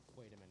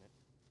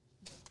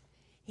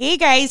Hey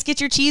guys,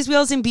 get your cheese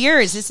wheels and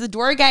beers. It's the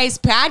Door Guys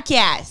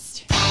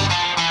podcast.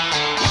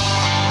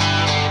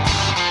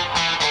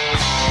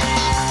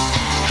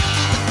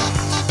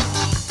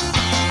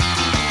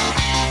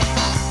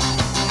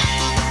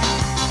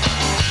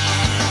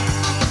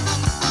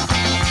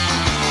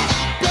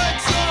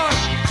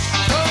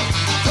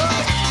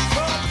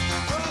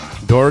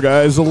 Door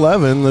Guys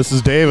 11, this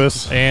is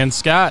Davis. And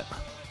Scott.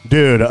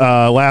 Dude,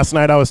 last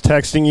night I was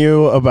texting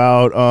you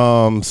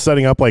about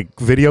setting up like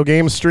video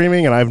game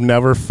streaming, and I've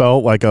never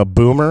felt like a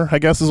boomer, I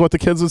guess is what the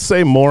kids would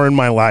say, more in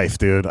my life,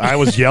 dude. I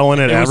was yelling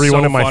at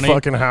everyone in my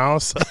fucking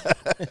house.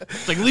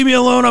 It's like, leave me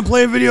alone, I'm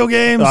playing video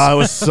games. It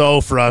was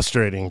so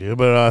frustrating, dude,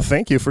 but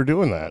thank you for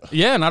doing that.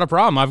 Yeah, not a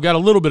problem. I've got a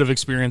little bit of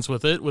experience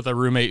with it, with a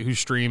roommate who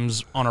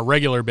streams on a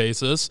regular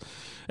basis,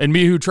 and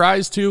me who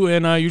tries to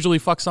and usually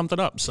fucks something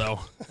up. So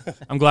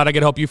I'm glad I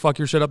could help you fuck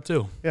your shit up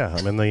too. Yeah,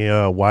 I'm in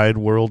the wide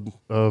world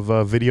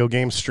of video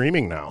game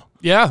streaming now.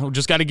 Yeah, we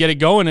just got to get it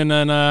going, and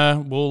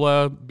then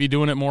we'll be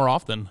doing it more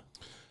often.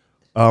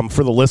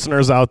 For the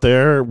listeners out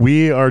there,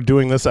 we are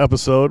doing this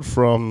episode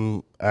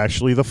from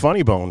actually the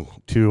Funny Bone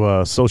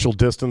to social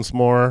distance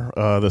more.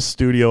 The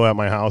studio at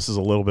my house is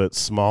a little bit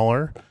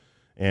smaller,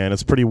 and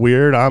it's pretty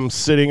weird. I'm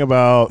sitting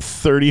about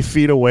 30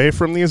 feet away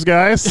from these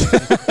guys.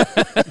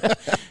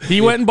 He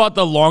went and bought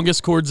the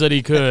longest cords that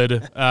he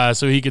could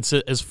so he could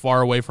sit as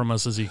far away from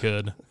us as he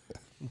could.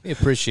 We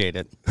appreciate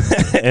it.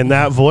 And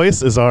that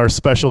voice is our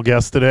special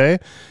guest today.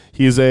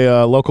 He's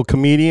a local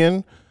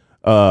comedian,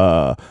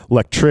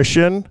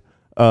 electrician,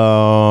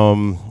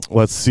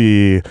 let's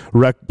see,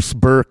 Rex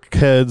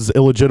Burkhead's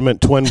illegitimate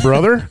twin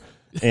brother.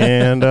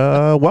 And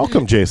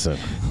welcome, Jason.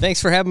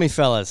 Thanks for having me,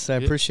 fellas. I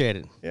appreciate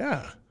it.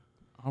 Yeah.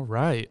 All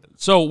right.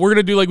 So we're going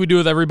to do like we do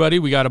with everybody.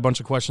 We got a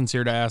bunch of questions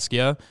here to ask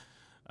you.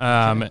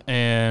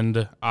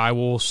 And I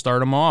will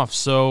start them off.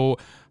 So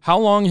how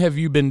long have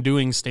you been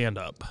doing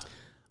stand-up?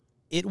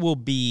 It will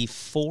be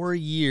 4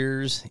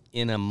 years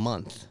in a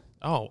month.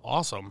 Oh,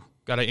 awesome.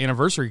 Got an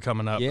anniversary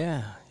coming up.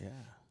 Yeah.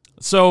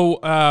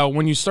 So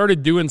when you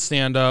started doing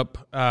stand-up,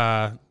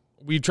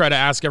 we try to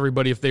ask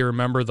everybody if they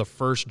remember the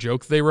first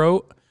joke they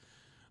wrote.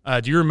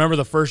 Do you remember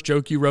the first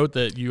joke you wrote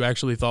that you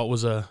actually thought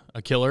was a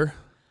killer?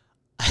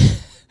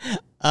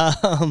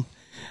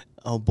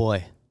 Oh,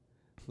 boy.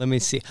 Let me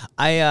see.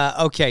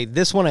 Okay,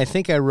 this one I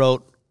think I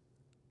wrote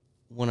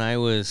when I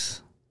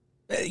was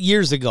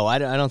years ago. I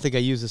don't think I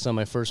used this on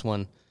my first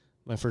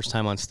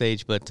time on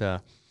stage,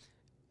 but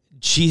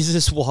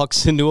Jesus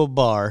walks into a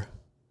bar,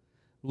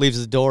 leaves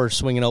the door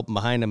swinging open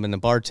behind him, and the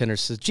bartender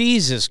says,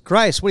 "Jesus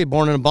Christ, what are you,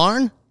 born in a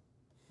barn?"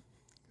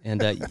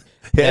 And hit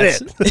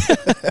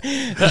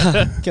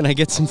it. Can I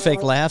get some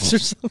fake laughs or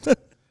something?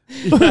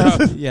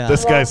 Yeah.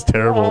 This guy's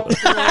terrible.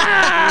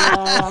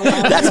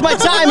 That's my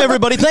time,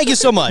 everybody. Thank you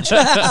so much.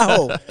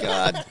 Oh,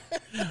 God.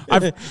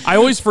 I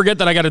always forget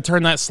that I got to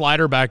turn that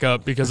slider back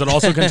up because it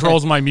also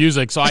controls my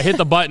music. So I hit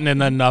the button and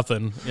then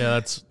nothing. Yeah,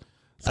 that's...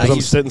 Because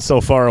I'm sitting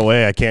so far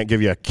away, I can't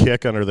give you a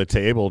kick under the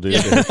table,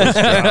 dude.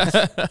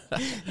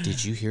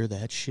 Did you hear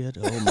that shit?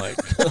 Oh, my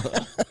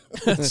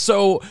God.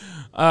 So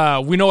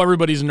we know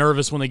everybody's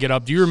nervous when they get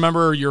up. Do you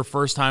remember your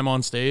first time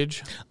on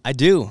stage? I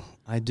do.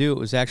 It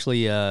was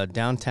actually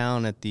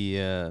downtown at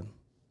the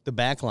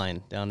back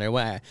line down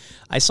there.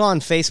 I saw on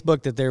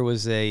Facebook that there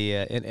was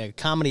a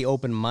comedy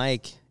open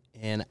mic,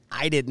 and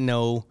I didn't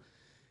know,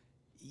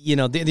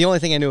 the only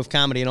thing I knew of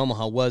comedy in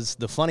Omaha was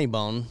the Funny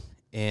Bone,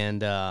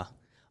 and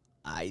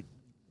I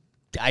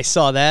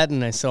saw that,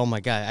 and I said, oh, my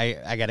God,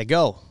 I got to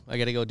go. I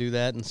got to go do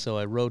that, and so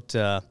I wrote,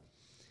 I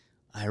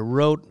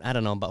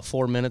don't know, about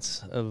 4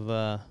 minutes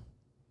of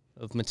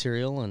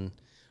material, and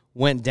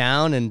went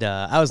down, and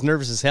I was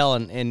nervous as hell,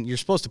 and you're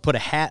supposed to put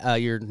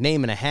your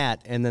name in a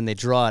hat, and then they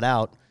draw it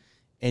out,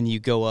 and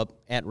you go up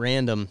at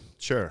random.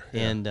 Sure.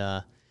 Yeah. And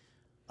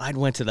I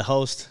went to the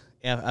host.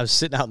 I was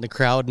sitting out in the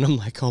crowd, and I'm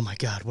like, oh, my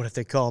God, what if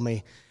they call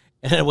me?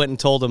 And I went and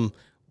told him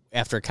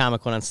after a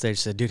comic went on stage,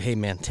 said, dude, hey,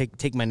 man,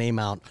 take my name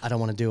out. I don't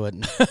want to do it.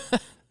 And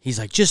he's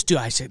like, just do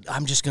it. I said,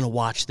 I'm just going to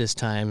watch this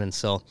time. And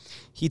so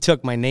he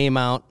took my name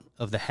out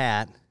of the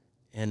hat,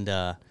 and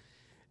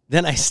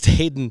then I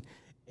stayed,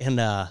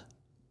 and I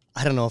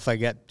don't know if I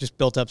just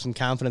built up some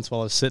confidence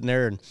while I was sitting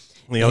there. And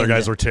the other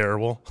guys were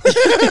terrible.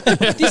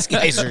 These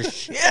guys are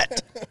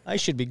shit. I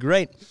should be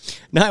great.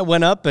 Now I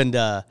went up and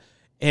I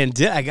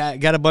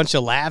got a bunch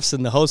of laughs,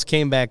 and the host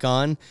came back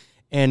on,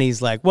 and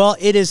he's like, well,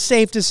 it is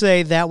safe to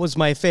say that was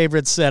my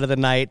favorite set of the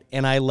night.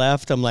 And I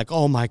left. I'm like,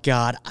 oh, my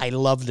God, I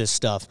love this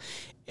stuff.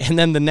 And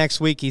then the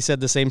next week he said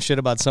the same shit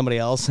about somebody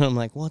else, and I'm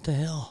like, what the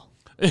hell?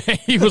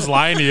 He was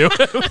lying to you.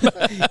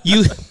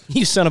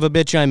 You son of a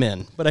bitch, I'm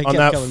in. But I on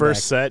kept that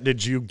first back. set,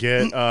 did you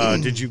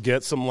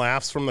get some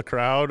laughs from the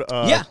crowd?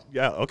 Yeah.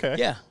 Okay.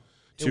 Yeah.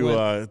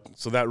 So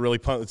that really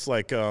it's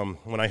like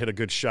when I hit a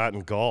good shot in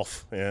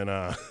golf,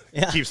 and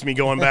keeps me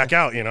going back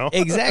out.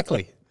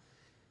 Exactly.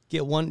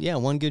 Get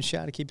one good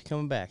shot to keep you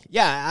coming back.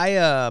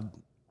 Yeah,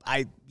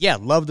 I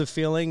love the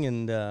feeling,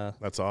 and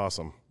that's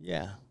awesome.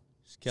 Yeah.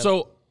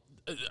 So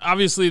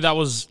obviously that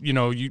was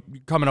you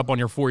coming up on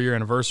your 4-year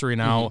anniversary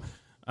now.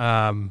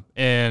 Mm-hmm.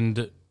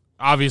 And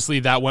obviously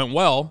that went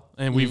well,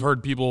 and we've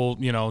heard people,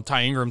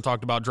 Ty Ingram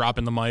talked about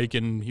dropping the mic,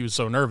 and he was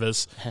so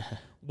nervous.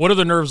 What are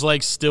the nerves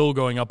like still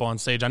going up on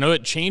stage? I know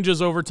it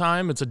changes over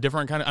time. It's a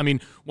different kind of, I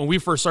mean, when we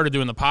first started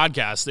doing the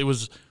podcast, it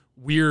was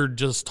weird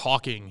just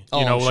talking,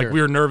 like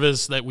we were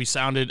nervous that we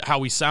sounded how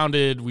we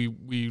sounded.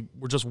 We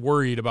were just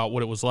worried about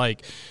what it was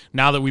like.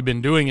 Now that we've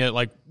been doing it,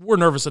 like we're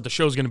nervous that the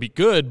show's going to be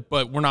good,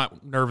 but we're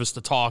not nervous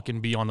to talk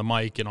and be on the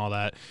mic and all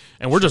that.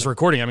 And we're just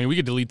recording. I mean, we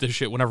could delete this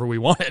shit whenever we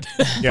wanted.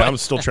 Yeah, I'm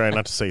still trying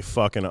not to say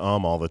fucking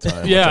all the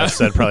time. Yeah. Which I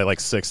said probably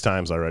like 6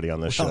 times already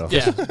on this show.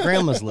 Yeah.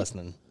 Grandma's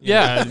listening.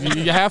 Yeah,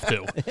 you have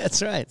to.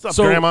 That's right. What's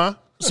up, Grandma?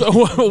 So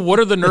what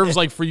are the nerves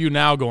like for you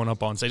now going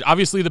up on stage?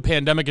 Obviously, the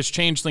pandemic has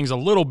changed things a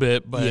little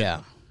bit,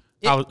 but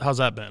how's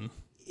that been?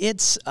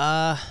 It's,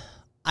 I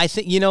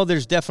think,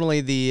 there's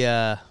definitely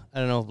the,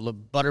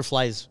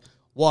 butterflies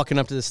walking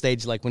up to the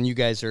stage, like when you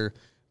guys are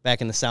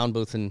back in the sound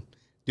booth and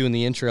doing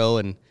the intro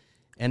and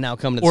now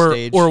coming to the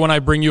stage. Or when I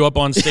bring you up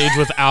on stage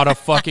without a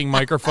fucking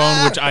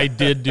microphone, which I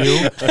did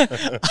do.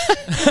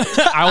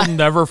 I'll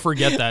never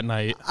forget that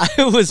night.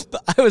 I was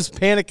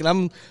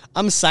panicking.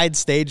 I'm side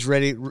stage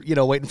ready,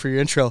 waiting for your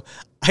intro.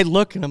 I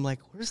look and I'm like,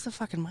 where's the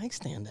fucking mic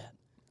stand at?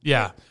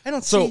 Yeah. I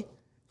don't see.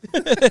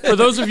 For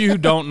those of you who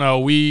don't know,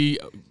 we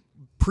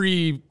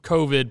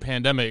pre-COVID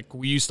pandemic,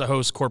 we used to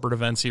host corporate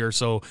events here,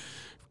 so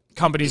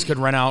companies could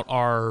rent out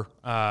our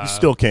You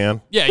still can.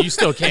 Yeah, you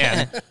still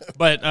can.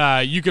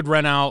 But you could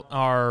rent out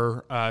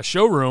our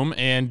showroom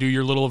and do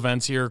your little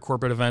events here,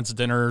 corporate events,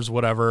 dinners,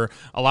 whatever.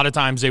 A lot of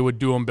times they would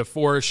do them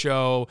before a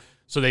show.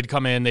 So they'd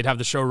come in, they'd have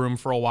the showroom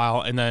for a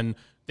while, and then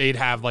they'd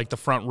have like the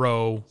front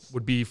row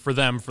would be for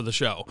them for the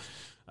show.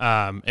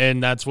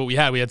 And that's what we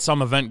had. We had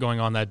some event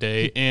going on that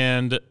day.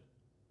 And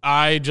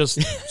I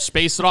just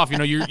spaced it off.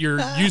 You're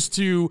used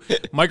to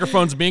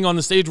microphones being on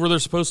the stage where they're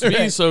supposed to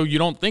be, so you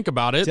don't think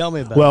about it. Tell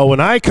me about it. Well, when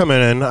I come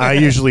in, I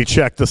usually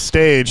check the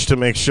stage to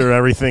make sure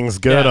everything's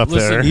good up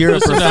there.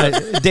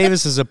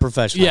 Davis is a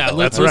professional. Yeah,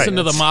 let's listen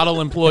to the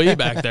model employee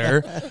back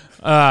there.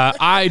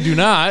 I do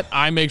not.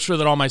 I make sure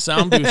that all my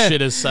sound booth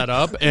shit is set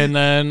up, and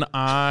then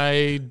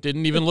I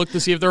didn't even look to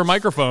see if there were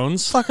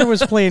microphones. Fucker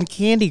was playing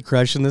Candy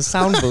Crush in the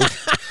sound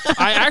booth.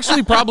 I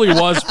actually probably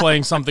was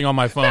playing something on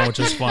my phone,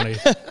 which is funny.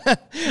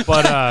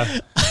 But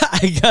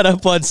I got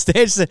up on stage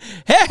and said,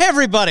 hey,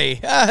 everybody,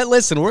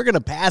 listen, we're going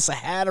to pass a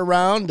hat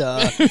around,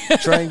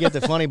 try and get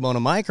the funny bone a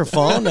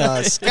microphone.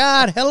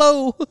 Scott,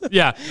 hello.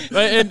 Yeah,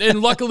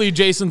 and luckily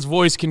Jason's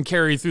voice can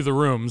carry through the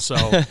room, so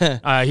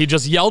he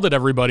just yelled at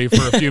everybody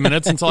for a few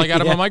minutes until I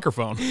got him a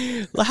microphone.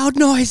 Loud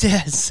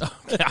noises.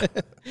 Yeah.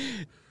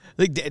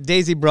 I think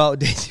Daisy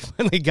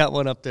finally got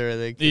one up there, I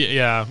think.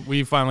 Yeah,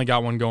 we finally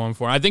got one going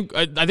for him. I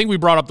think we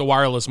brought up the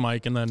wireless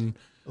mic and then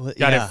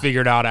got it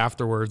figured out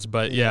afterwards.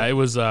 But yeah, it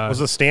was. Was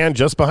the stand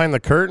just behind the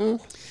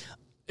curtain?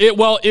 It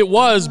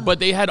was, but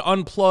they had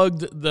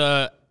unplugged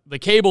the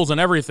cables and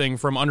everything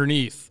from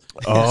underneath.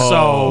 Oh.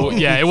 So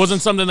yeah, it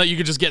wasn't something that you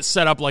could just get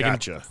set up like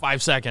in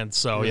 5 seconds.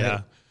 So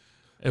yeah,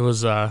 it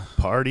was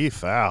party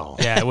foul.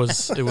 Yeah, it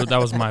was that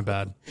was my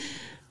bad.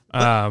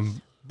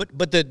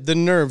 But the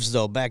nerves,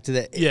 though, back to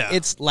that. Yeah.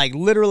 It's like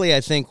literally,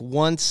 I think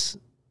once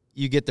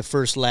you get the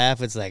first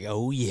laugh, it's like,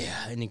 oh,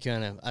 yeah. And you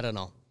kind of, I don't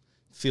know,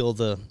 feel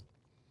that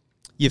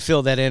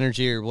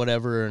energy or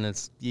whatever, and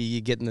it's you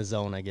get in the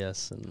zone, I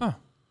guess. And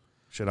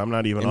Shit, I'm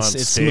not even on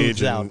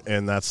stage,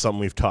 and that's something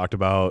we've talked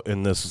about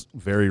in this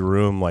very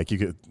room. Like, you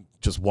could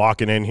just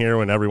walking in here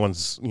when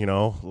everyone's,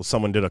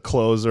 someone did a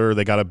closer,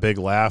 they got a big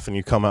laugh, and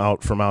you come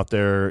out from out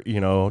there,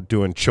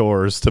 doing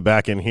chores to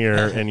back in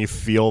here, and you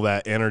feel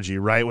that energy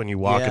right when you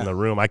walk in the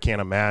room. I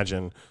can't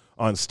imagine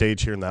on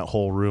stage hearing that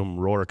whole room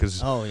roar,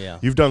 because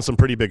you've done some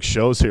pretty big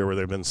shows here where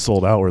they've been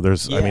sold out, where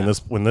there's,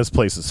 when this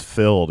place is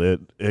filled,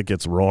 it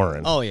gets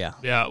roaring. Oh, yeah.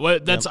 Yeah, well,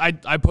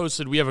 I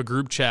posted, we have a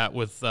group chat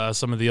with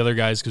some of the other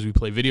guys because we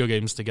play video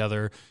games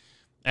together,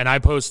 and I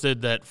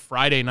posted that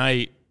Friday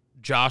night,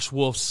 Josh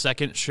Wolf's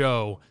second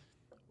show,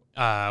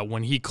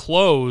 when he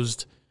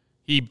closed,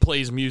 he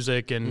plays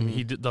music and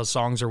he does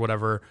songs or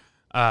whatever.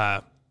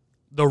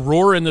 The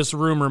roar in this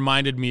room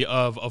reminded me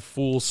of a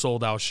full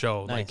sold-out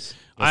show. Nice.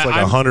 It's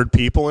like 100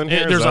 people in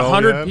here? There's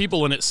 100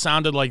 people, and it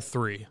sounded like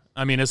 3.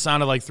 I mean, it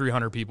sounded like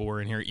 300 people were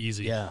in here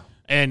easy. Yeah.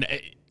 And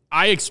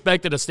I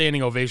expected a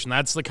standing ovation.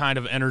 That's the kind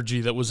of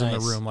energy that was in the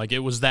room. Like, it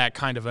was that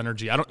kind of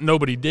energy.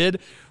 Nobody did,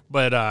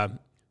 but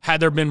had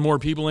there been more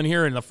people in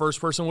here and the first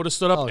person would have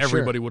stood up,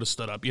 everybody would have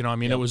stood up.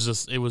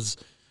 It was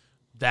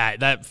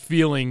that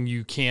feeling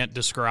you can't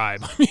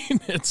describe. I mean,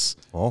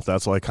 well,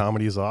 that's why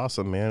comedy is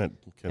awesome, man. It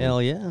can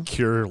hell yeah.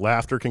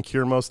 Laughter can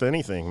cure most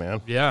anything,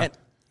 man. Yeah. And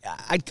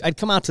I'd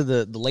come out to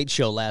the late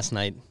show last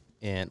night,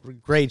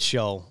 and great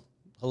show.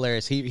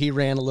 Hilarious. He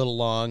ran a little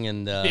long,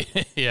 and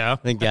yeah, I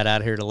think got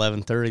out here at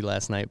 11:30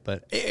 last night.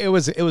 But it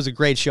was a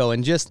great show,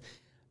 and just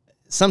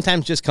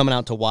sometimes just coming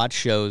out to watch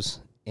shows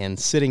and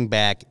sitting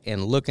back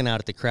and looking out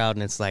at the crowd,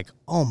 and it's like,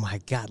 oh my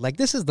God, like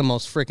this is the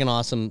most freaking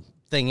awesome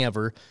thing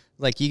ever.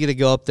 Like you get to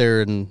go up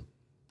there and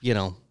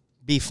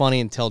be funny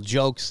and tell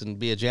jokes and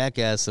be a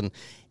jackass, and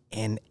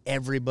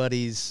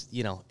everybody's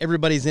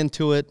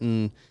into it,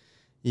 and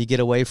you get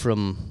away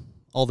from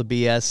all the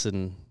BS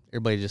and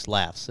everybody just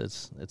laughs.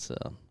 It's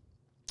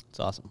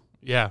awesome.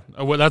 Yeah,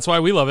 well, that's why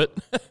we love it.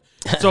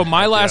 So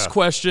my last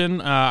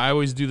question, I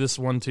always do this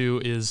one too,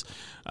 is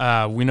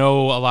we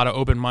know a lot of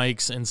open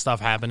mics and stuff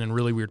happen in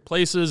really weird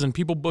places, and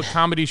people book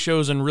comedy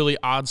shows in really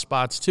odd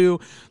spots too.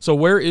 So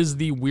where is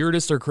the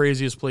weirdest or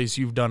craziest place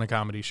you've done a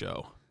comedy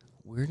show?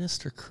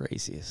 Weirdest or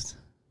craziest?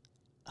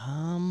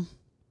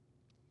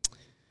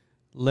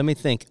 Let me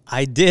think.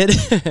 I did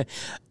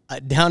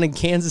down in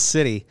Kansas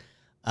City.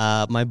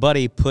 My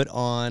buddy put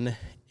on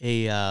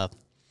it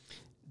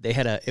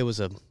was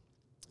a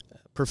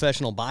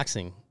professional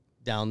boxing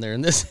down there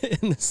in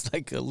this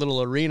like a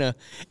little arena,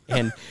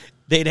 and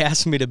they'd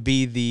asked me to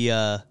be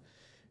the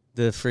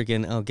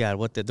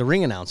freaking the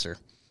ring announcer,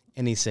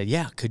 and he said,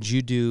 yeah, could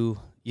you do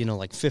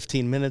like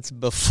 15 minutes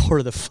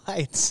before the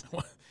fights?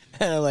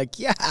 And I'm like,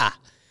 yeah.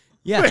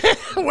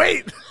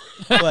 Wait.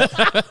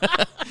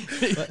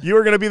 You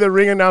were going to be the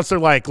ring announcer,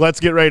 like,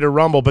 let's get ready to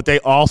rumble, but they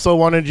also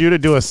wanted you to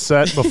do a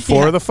set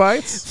before the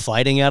fights?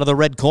 Fighting out of the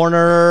red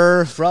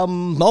corner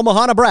from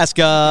Omaha,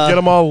 Nebraska. Get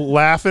them all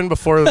laughing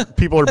before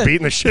people are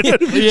beating the shit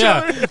out of each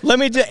other. Let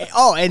me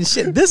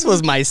just, this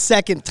was my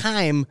second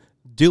time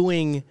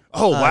doing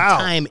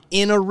time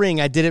in a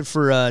ring. I did it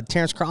for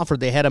Terrence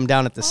Crawford. They had him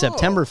down at the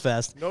September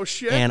Fest. No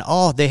shit. And,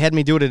 they had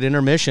me do it at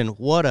intermission.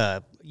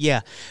 Let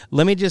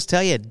me just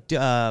tell you,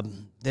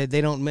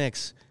 they don't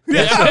mix.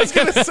 Yeah, I was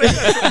gonna say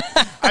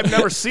that. I've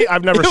never seen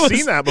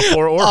that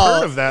before or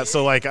heard of that.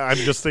 So I'm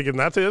just thinking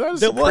that's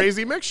a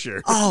crazy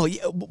mixture. Oh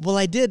yeah, well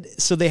I did.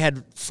 So they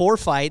had 4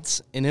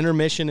 fights, an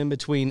intermission in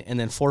between, and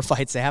then 4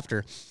 fights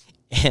after.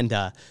 And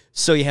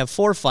so you have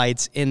 4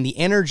 fights, and the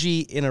energy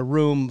in a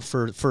room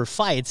for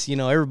fights,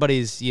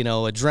 everybody's,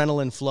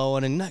 adrenaline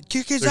flowing, and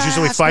kick his There's ass,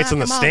 usually fights in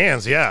the knock him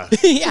out. stands, yeah.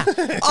 Yeah.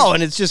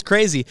 And it's just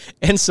crazy.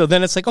 And so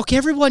then it's like, okay,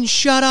 everyone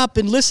shut up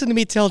and listen to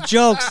me tell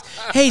jokes.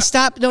 Hey,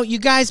 stop. No, you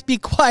guys be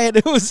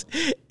quiet.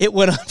 It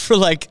went on for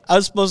I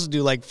was supposed to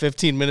do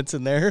 15 minutes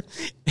in there,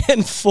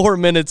 and 4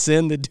 minutes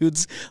in, the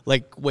dude's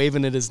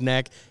waving at his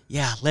neck.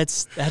 Yeah,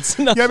 that's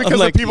enough. Yeah, because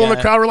the people in the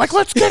crowd were like,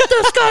 let's kick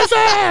this guy's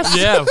ass.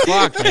 Yeah,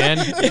 fuck, man.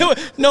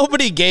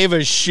 Nobody gave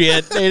a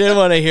shit. They didn't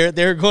want to hear it.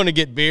 They were going to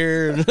get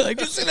beer. And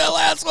just see that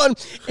last one.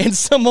 And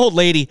some old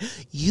lady,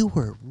 you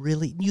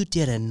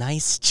did a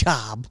nice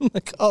job. I'm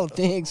like, oh,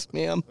 thanks,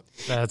 ma'am.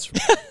 That's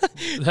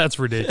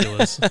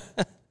ridiculous. All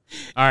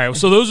right,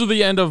 so those are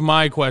the end of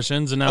my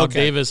questions, and now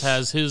Davis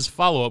has his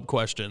follow-up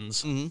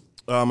questions. Mm-hmm.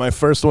 My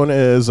first one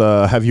is,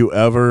 have you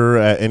ever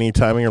at any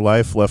time in your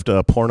life left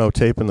a porno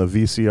tape in the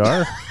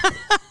VCR?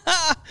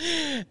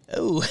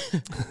 Oh.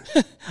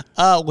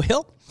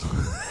 Well,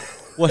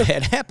 what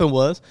had happened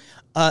was,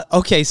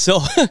 so.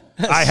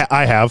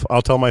 I have.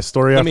 I'll tell my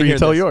story after you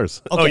tell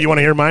yours. Okay. Oh, you want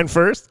to hear mine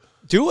first?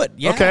 Do it,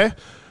 yeah. Okay.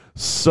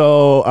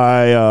 So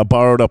I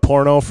borrowed a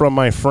porno from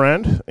my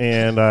friend,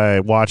 and I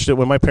watched it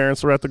when my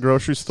parents were at the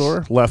grocery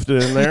store. Left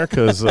it in there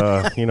because,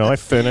 I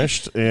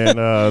finished. And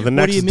the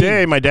next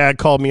day, my dad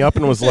called me up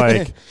and was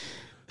like,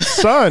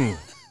 son,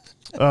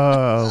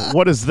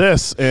 what is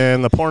this?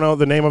 And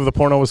the name of the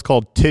porno was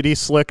called Titty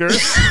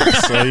Slickers.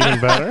 So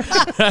even better.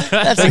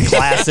 That's a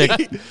classic.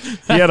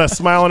 He had a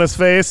smile on his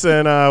face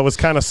and was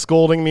kind of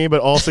scolding me, but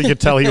also you could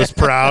tell he was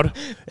proud.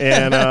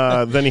 And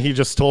then he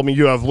just told me,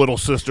 you have little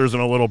sisters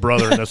and a little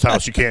brother in this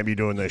house. You can't be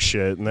doing this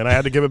shit. And then I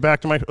had to give it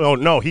back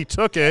to he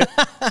took it.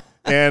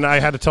 And I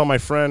had to tell my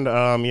friend,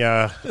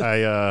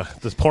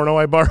 this porno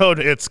I borrowed,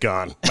 it's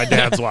gone. My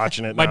dad's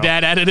watching it now. My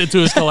dad added it to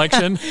his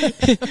collection.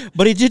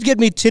 But he did get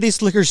me Titty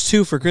Slickers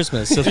 2 for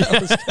Christmas. So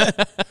that was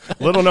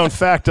Little known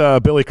fact,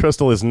 Billy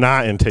Crystal is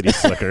not in Titty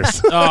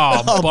Slickers.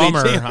 Oh,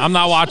 bummer. I'm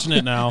not watching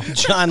it now.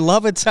 John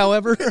Lovitz,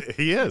 however.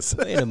 He is.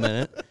 Wait a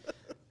minute.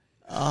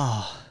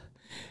 Oh,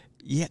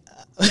 yeah.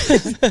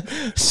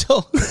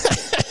 So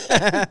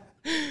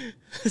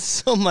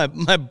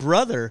my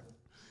brother.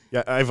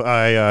 Yeah,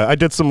 I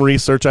did some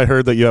research. I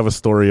heard that you have a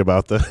story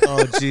about this.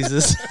 Oh,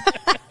 Jesus.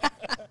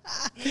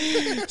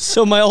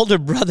 So my older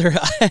brother,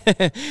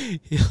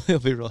 he'll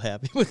be real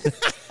happy with it.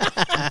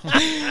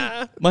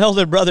 My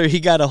older brother, he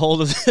got a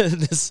hold of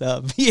this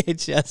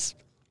VHS,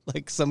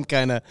 some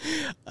kind of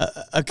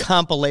a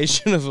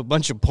compilation of a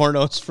bunch of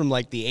pornos from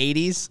the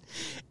 80s.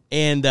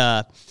 And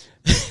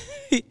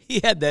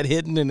he had that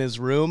hidden in his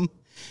room.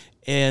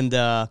 And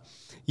on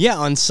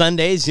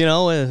Sundays,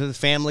 the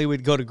family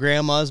would go to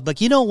grandma's.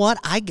 But you know what?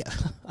 I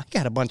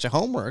got a bunch of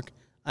homework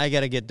I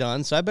got to get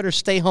done, so I better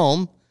stay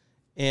home.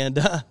 And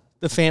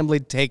the family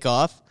would take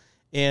off,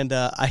 and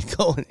I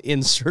go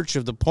in search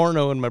of the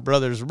porno in my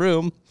brother's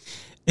room.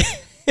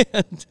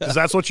 Because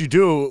that's what you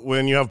do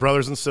when you have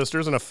brothers and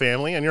sisters and a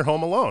family and you're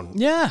home alone.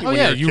 Yeah. Oh,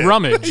 yeah, you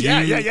rummage.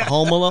 Yeah.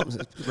 Home alone.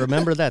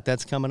 Remember that.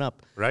 That's coming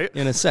up. Right?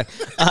 In a sec.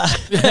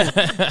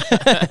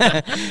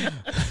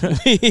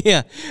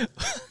 Yeah.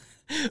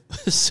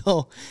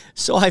 So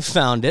I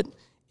found it,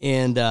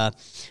 and I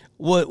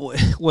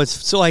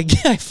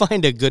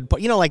find a good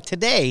part. Like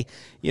today,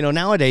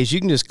 nowadays you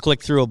can just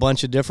click through a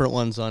bunch of different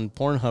ones on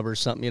Pornhub or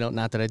something.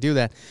 Not that I do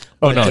that.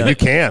 Oh, no, you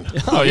can.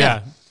 Oh,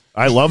 yeah.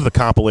 I love the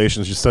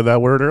compilations. You said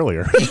that word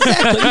earlier.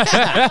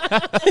 Yeah.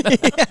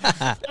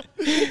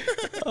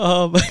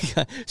 Oh my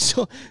God.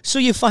 So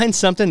you find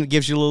something that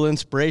gives you a little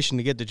inspiration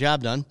to get the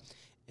job done,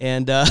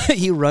 and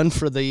you run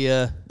for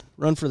the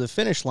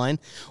finish line.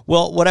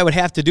 Well, what I would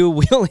have to do,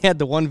 we only had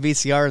the one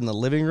VCR in the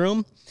living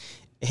room,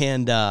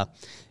 and I'm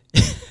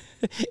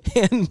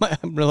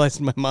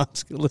realizing my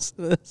mom's going to listen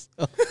to this.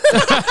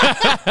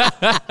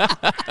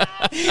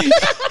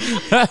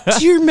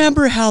 Do you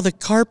remember how the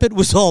carpet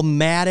was all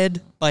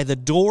matted by the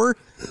door?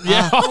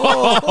 Yeah.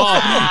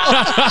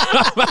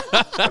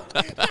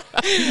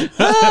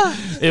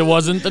 It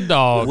wasn't the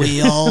dog.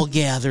 We all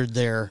gathered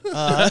there.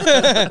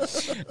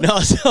 No,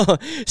 so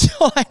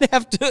I'd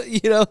have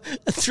to,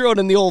 throw it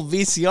in the old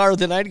VCR.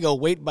 Then I'd go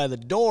wait by the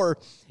door,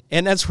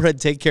 and that's where I'd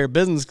take care of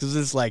business because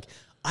it's like,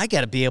 I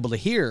got to be able to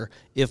hear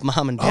if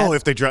mom and dad. Oh,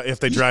 if they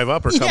drive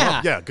up or come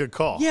up. Yeah, good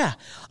call. Yeah.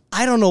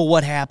 I don't know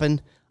what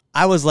happened.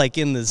 I was like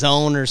in the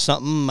zone or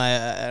something.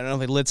 I don't know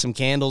if I lit some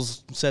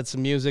candles, set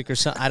some music or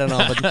something. I don't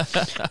know.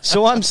 But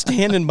so I'm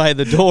standing by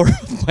the door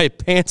with my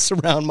pants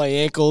around my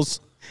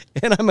ankles,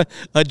 and I'm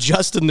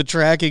adjusting the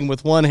tracking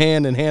with one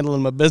hand and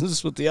handling my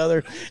business with the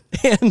other.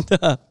 And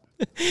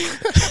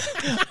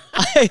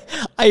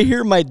I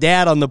hear my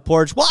dad on the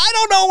porch. Well, I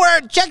don't know where.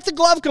 Check the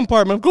glove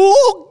compartment. I'm going,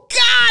 oh,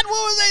 God,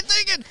 what was I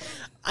thinking?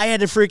 I had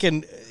to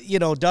freaking,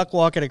 duck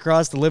walking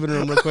across the living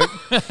room real quick.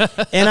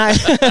 And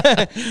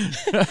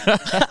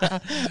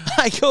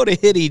I go to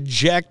hit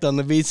eject on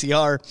the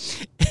VCR,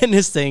 and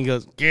this thing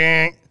goes,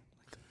 gang.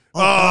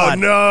 Oh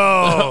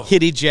no.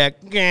 Hit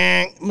eject,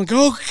 gang. I'm like,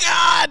 oh,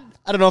 God.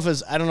 I don't know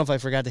if I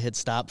forgot to hit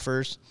stop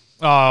first.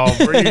 Oh,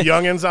 were you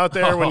youngins out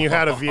there when you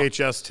had a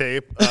VHS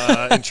tape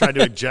and tried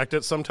to eject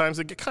it? Sometimes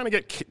it kind of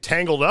get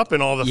tangled up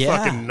in all the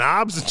fucking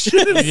knobs and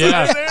shit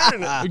inside there,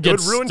 and it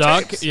would ruin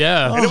stuck. tapes.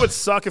 Yeah, and it would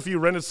suck if you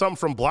rented something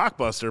from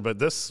Blockbuster, but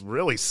this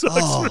really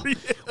sucks for you.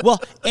 Well,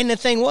 and the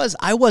thing was,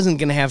 I wasn't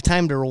going to have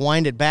time to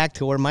rewind it back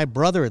to where my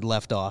brother had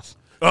left off.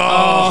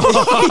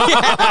 Oh,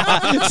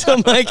 yeah. So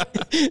I'm like,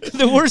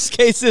 the worst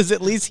case is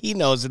at least he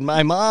knows, and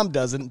my mom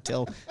doesn't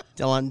until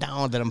I'm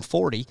down that I'm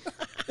 40.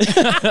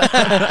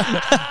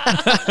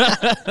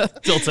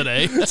 Till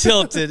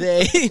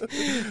today.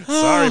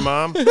 Sorry,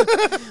 Mom.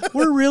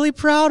 We're really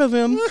proud of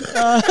him.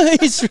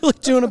 He's really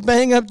doing a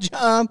bang-up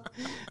job.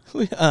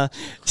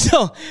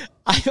 So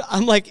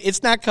I'm like,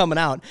 it's not coming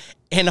out.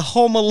 And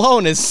Home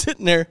Alone is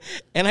sitting there,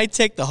 and I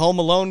take the Home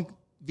Alone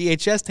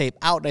VHS tape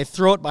out, and I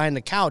throw it behind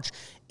the couch,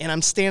 and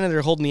I'm standing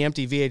there holding the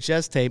empty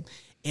VHS tape,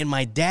 and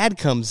my dad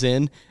comes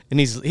in, and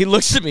he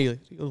looks at me,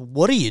 he goes,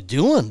 what are you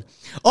doing?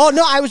 Oh,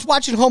 no, I was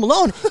watching Home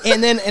Alone,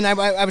 and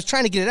I was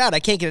trying to get it out. I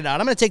can't get it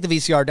out. I'm going to take the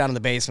VCR down in the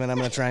basement. I'm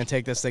going to try and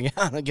take this thing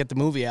out and get the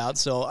movie out.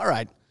 So, all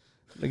right.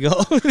 I go,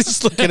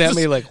 just looking at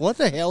me like, what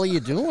the hell are you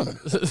doing?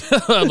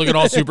 Looking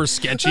all super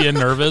sketchy and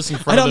nervous in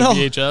front of the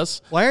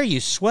VHS. Why are you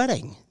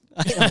sweating?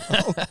 I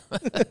don't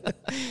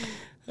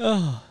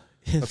know.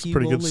 That's a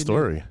pretty good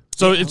story.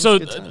 So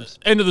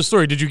end of the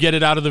story. Did you get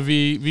it out of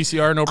the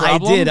VCR? No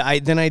problem. I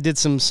did. I did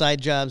some side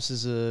jobs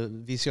as a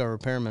VCR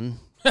repairman.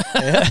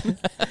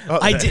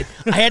 I did.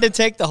 I had to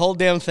take the whole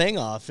damn thing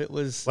off. It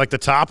was like the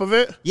top of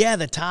it. Yeah,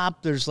 the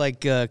top. There's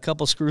like a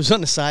couple screws on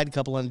the side, a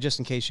couple on, just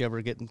in case you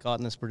ever get caught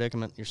in this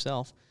predicament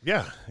yourself.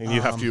 Yeah, and you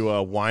have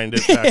to wind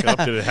it back up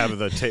to have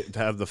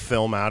the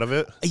film out of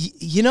it.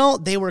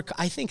 They were.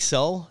 I think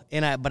so.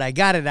 But I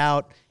got it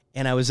out.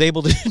 And I was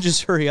able to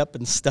just hurry up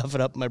and stuff it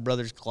up in my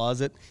brother's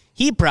closet.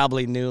 He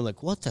probably knew,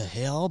 like, what the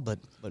hell? But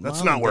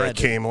that's not where it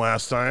came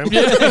last time.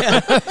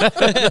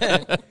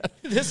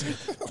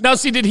 Now,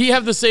 see, did he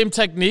have the same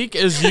technique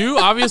as you,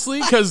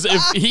 obviously? Because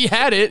if he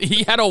had it,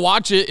 he had to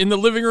watch it in the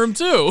living room,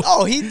 too.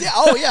 Oh, he did.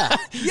 Oh, yeah.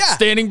 Yeah.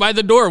 Standing by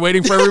the door,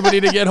 waiting for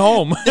everybody to get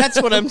home. That's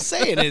what I'm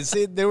saying,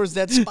 there was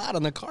that spot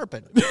on the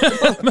carpet.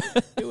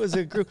 It was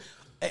a group.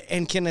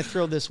 And can I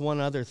throw this one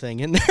other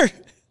thing in there?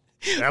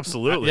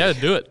 Absolutely. Yeah,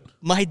 do it.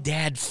 My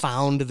dad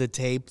found the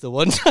tape the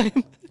one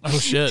time. Oh,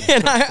 shit.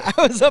 And I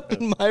was up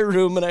in my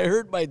room, and I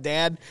heard my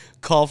dad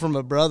call from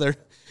my brother.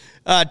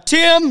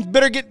 Tim,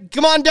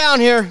 come on down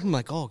here. I'm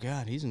like, oh,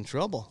 God, he's in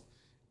trouble.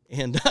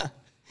 And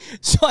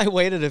so I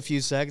waited a few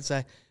seconds.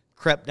 I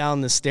crept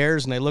down the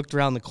stairs, and I looked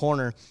around the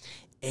corner,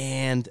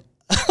 and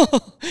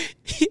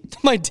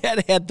my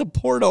dad had the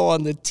porno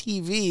on the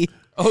TV.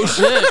 Oh,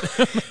 shit.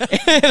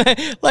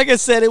 And like I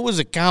said, it was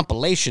a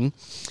compilation.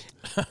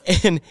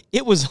 And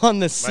it was on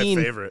the scene.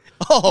 My favorite.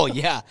 Oh,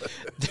 yeah.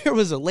 There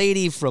was a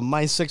lady from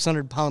My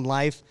 600-Pound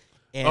Life.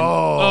 And,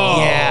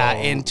 yeah,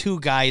 and two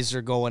guys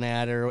are going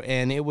at her.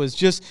 And it was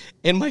just,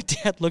 and my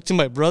dad looked at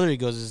my brother. He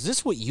goes, is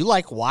this what you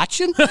like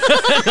watching?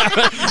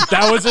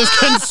 That was his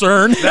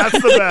concern. That's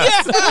the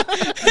best.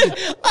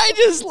 Yeah. I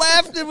just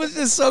laughed and was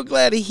just so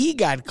glad he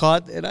got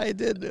caught, and I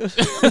did.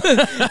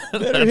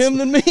 Better him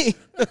than me.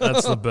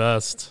 That's the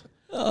best.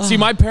 See,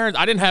 my parents,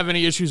 I didn't have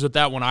any issues with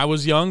that when I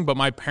was young, but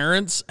my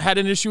parents had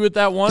an issue with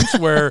that once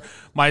where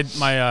my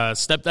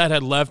stepdad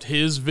had left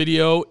his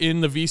video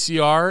in the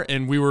VCR,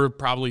 and we were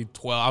probably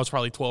 12. I was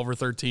probably 12 or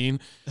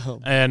 13.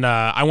 And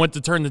I went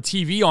to turn the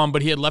TV on,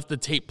 but he had left the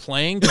tape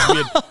playing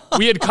because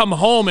we had come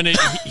home, and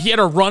he had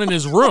a run in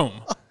his room.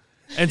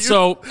 And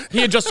so he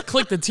had just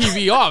clicked the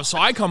TV off. So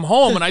I come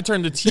home, and I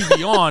turn the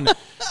TV on,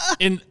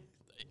 and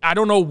I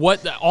don't know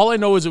what. All I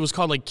know is it was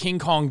called like King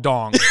Kong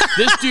Dong.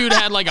 This dude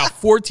had like a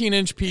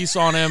 14-inch piece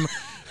on him,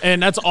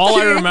 and that's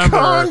all I remember.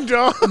 Kong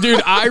Dong.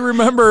 Dude, I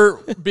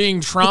remember being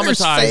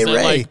traumatized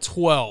at like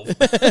 12.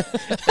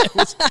 It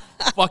was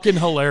fucking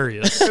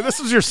hilarious. And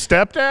this was your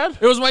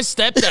stepdad? It was my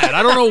stepdad.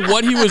 I don't know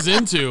what he was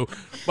into,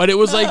 but it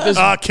was like this.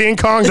 King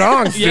Kong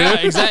Dongs, dude. Yeah,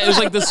 exactly. It was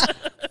like this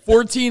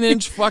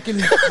 14-inch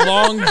fucking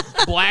long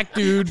black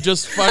dude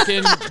just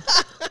fucking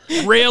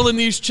railing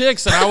these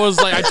chicks, and I was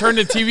like, I turned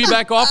the TV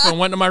back off and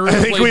went to my room.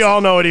 I think we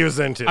all know what he was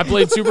into. I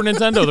played Super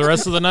Nintendo the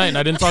rest of the night, and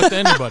I didn't talk to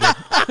anybody.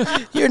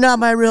 You're not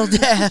my real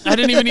dad. I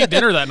didn't even eat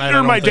dinner that night.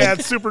 You're my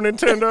dad's Super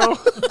Nintendo.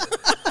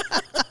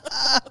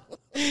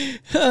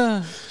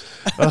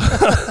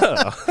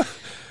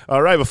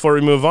 All right, before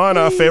we move on,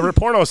 favorite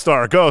porno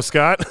star. Go,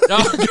 Scott.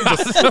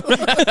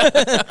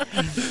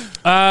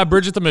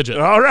 Bridget the Midget.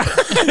 All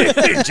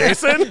right.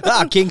 Jason?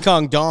 King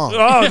Kong Dong.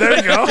 Oh, there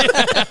you go.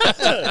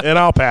 And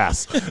I'll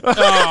pass.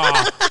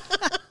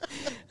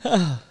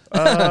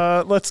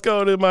 Let's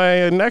go to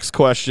my next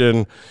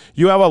question.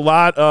 You have a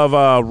lot of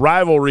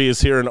rivalries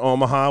here in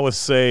Omaha with,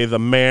 say, the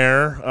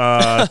mayor,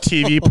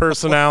 TV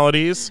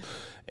personalities.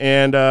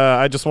 And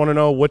I just want to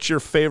know what's your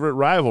favorite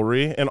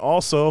rivalry, and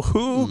also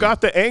who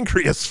got the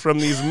angriest from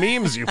these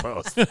memes you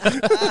post.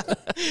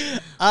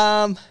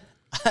 I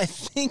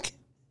think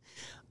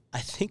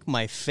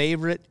my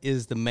favorite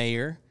is the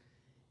mayor,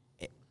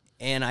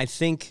 and I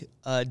think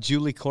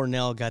Julie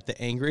Cornell got the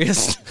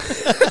angriest.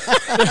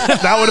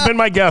 That would have been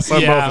my guess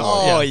on both of them.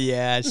 Oh,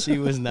 yeah, she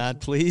was not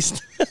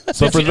pleased.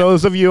 So for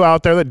those of you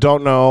out there that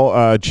don't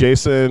know,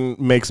 Jason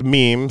makes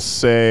memes,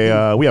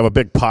 say we have a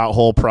big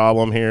pothole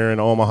problem here in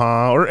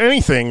Omaha, or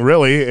anything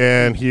really,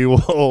 and he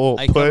will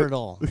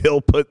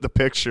he'll put a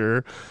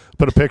picture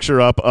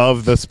up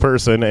of this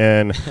person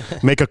and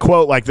make a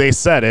quote like they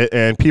said it,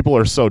 and people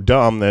are so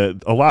dumb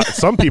that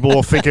some people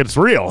will think it's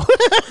real.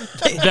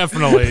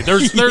 Definitely.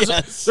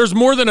 There's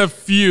more than a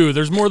few.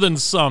 There's more than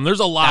some. There's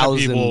a lot of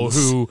people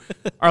who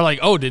are like,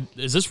 "Oh,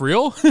 is this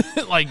real?"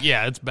 Like,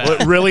 yeah, it's bad.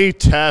 Well, it really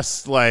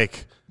tests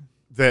like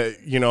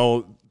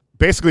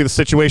basically the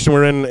situation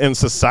we're in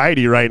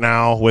society right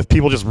now, with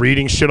people just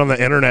reading shit on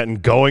the internet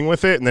and going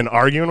with it and then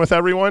arguing with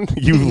everyone.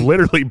 You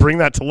literally bring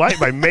that to light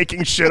by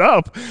making shit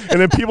up, and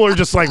then people are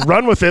just like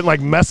run with it and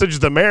like message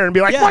the mayor and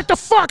be like, "What the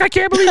fuck? I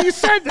can't believe you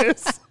said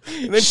this."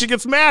 And then she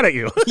gets mad at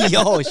you.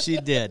 Yo, she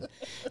did.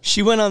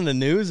 She went on the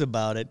news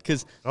about it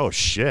because. Oh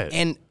shit!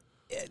 And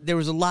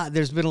there's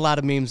been a lot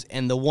of memes,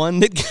 and the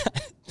one that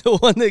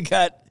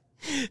got.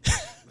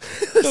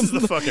 This is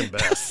the fucking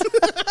best.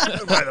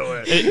 By the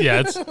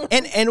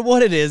way, and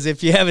what it is,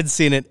 if you haven't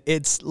seen it,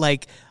 it's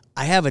like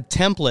I have a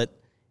template,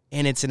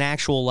 and it's an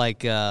actual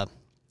like I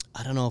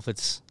don't know if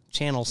it's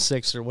Channel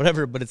 6 or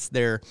whatever, but it's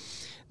their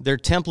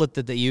template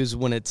that they use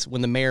when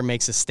the mayor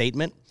makes a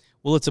statement.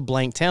 Well, it's a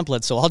blank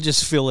template, so I'll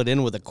just fill it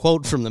in with a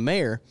quote from the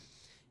mayor,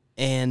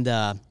 and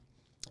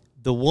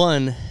the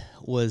one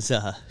was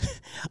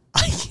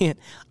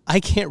I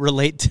can't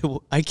relate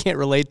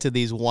to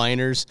these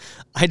whiners.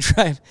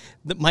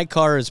 My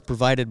car is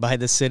provided by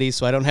the city,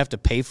 so I don't have to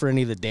pay for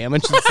any of the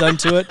damage that's done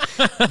to it.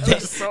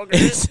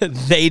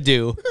 They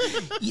do.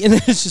 And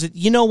it's just,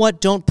 you know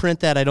what? Don't print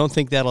that. I don't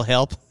think that'll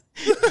help.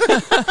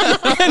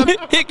 And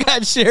it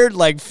got shared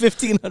like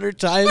 1,500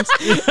 times.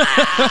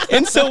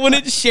 And so when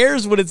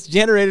it's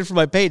generated from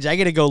my page, I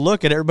got to go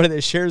look at everybody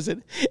that shares it.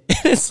 And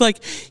it's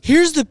like,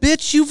 here's the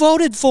bitch you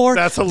voted for.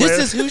 That's hilarious.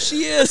 This is who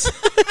she is.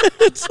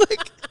 It's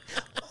like,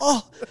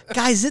 oh,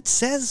 guys, it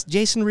says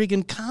Jason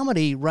Regan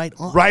comedy right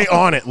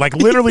on it. Like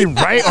literally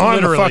right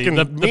on the fucking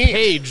the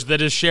page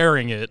that is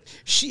sharing it.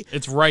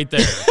 It's right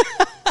there.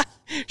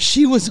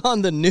 She was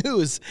on the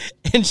news,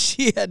 and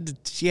she had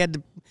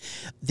to.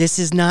 This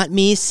is not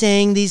me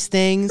saying these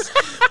things.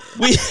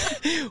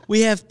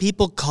 We have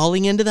people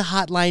calling into the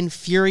hotline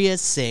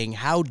furious, saying,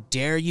 "How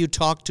dare you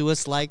talk to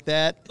us like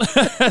that?"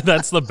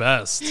 That's the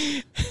best.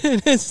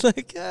 And it's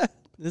like,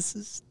 this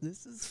is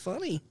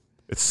funny.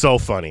 It's so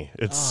funny.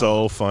 It's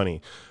so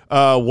funny.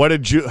 What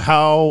did you?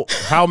 How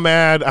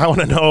mad? I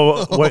want to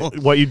know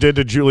what you did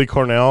to Julie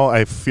Cornell.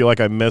 I feel like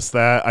I missed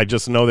that. I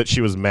just know that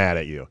she was mad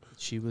at you.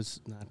 She was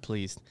not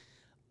pleased.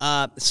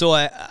 So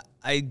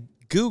I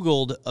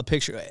Googled a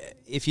picture.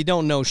 If you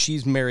don't know,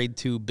 she's married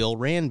to Bill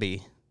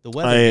Ranby, the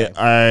weather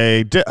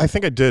guy. I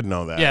think I did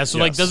know that. Yeah. So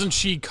like, doesn't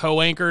she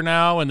co-anchor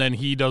now, and then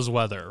he does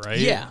weather, right?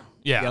 Yeah.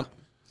 Yeah. Yep.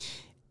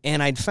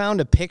 And I'd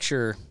found a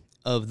picture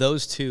of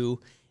those two,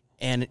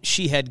 and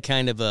she had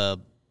kind of a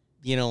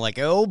like,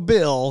 oh,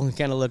 Bill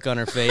kind of look on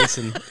her face,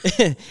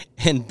 and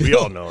and Bill, We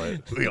all know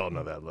it. We all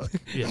know that look.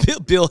 Yeah.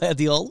 Bill had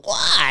the old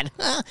what?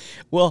 Huh?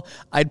 Well,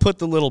 I'd put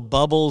the little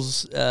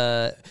bubbles,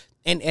 and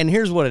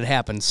here's what had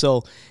happened.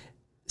 So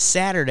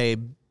Saturday,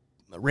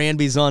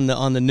 Ranby's on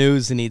the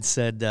news, and he'd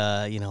said,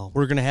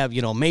 we're gonna have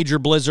major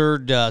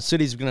blizzard,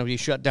 cities are gonna be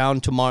shut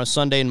down tomorrow,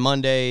 Sunday and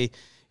Monday,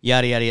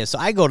 yada yada yada. So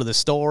I go to the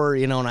store,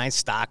 and I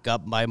stock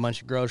up, buy a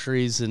bunch of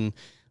groceries, and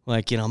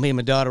me and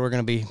my daughter were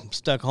gonna be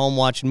stuck home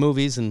watching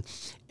movies, and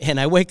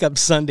I wake up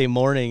Sunday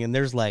morning, and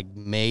there's like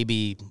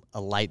maybe a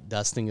light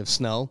dusting of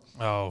snow.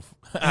 Oh,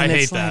 I And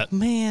hate it's that. like,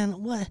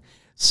 man, what?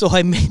 So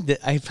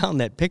I found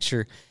that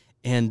picture,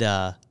 and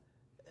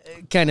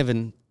kind of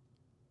an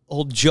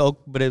old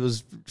joke, but it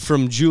was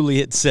from Julie.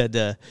 It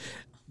said,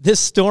 this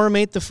storm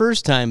ain't the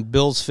first time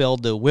Bill's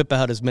failed to whip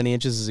out as many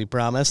inches as he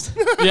promised.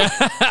 Yeah,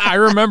 I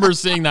remember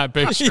seeing that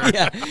picture.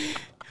 Yeah.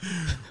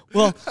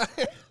 Well,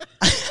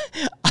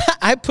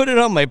 I put it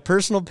on my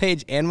personal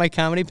page and my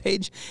comedy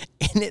page,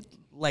 and it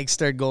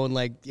started going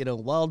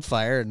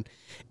wildfire, and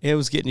it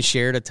was getting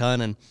shared a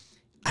ton. And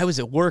I was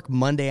at work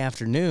Monday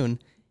afternoon,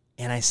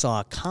 and I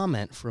saw a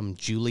comment from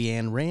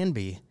Julianne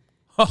Ranby.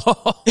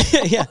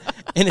 Yeah,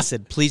 and it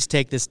said, please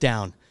take this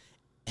down.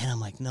 And I'm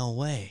like, no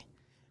way.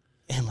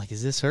 And I'm like,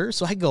 is this her?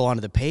 So I go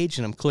onto the page,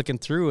 and I'm clicking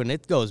through, and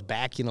it goes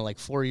back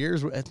 4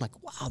 years. I'm like,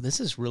 wow, this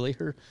is really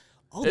her.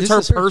 Oh, It's this her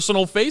is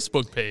personal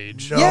Facebook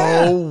page. No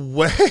Yeah.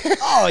 way.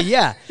 Oh,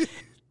 yeah.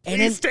 And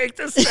Please take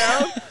this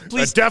down.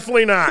 Please.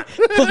 Definitely not.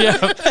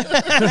 Yeah.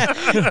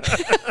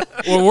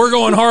 Well, we're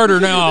going harder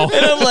now.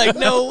 And I'm like,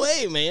 no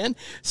way, man.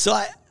 So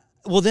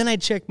then I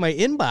checked my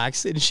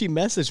inbox, and she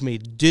messaged me,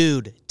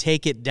 dude,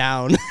 take it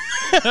down.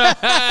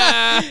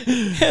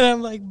 And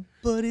I'm like,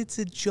 but it's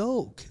a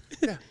joke.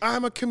 Yeah,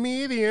 I'm a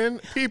comedian.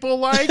 People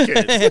like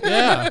it.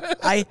 Yeah.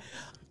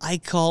 I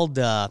called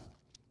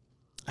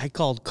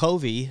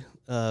Covey,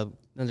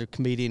 another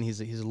comedian.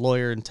 He's a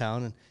lawyer in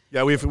town, and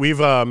Yeah, we've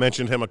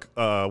mentioned him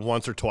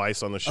once or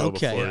twice on the show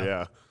Okay, before.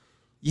 yeah.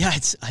 Yeah.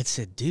 I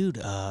said, dude,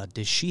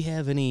 does she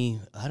have any,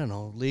 I don't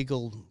know,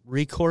 legal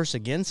recourse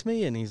against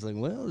me? And he's like,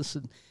 well, this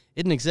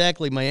isn't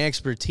exactly my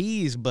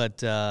expertise,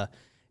 but,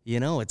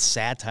 it's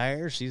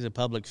satire. She's a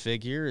public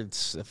figure.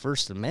 It's a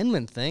First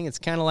Amendment thing. It's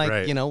kind of like,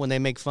 Right. when they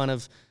make fun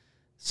of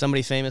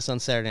somebody famous on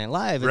Saturday Night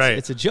Live. Right.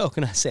 It's a joke.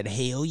 And I said,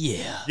 hell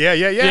yeah.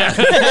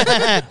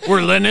 Yeah.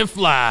 We're letting it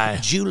fly.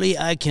 Julie,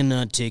 I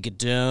cannot take it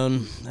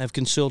down. I've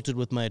consulted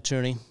with my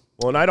attorney.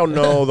 Well, and I don't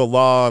know the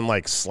law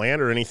on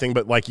slander or anything,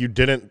 but you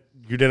didn't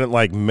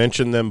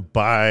mention them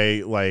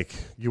by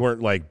you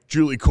weren't like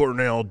Julie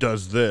Cornell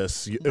does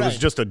this. It was Right.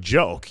 just a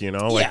joke, like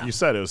Yeah. you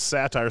said, it was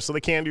satire, so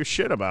they can't do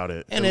shit about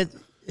it. And it,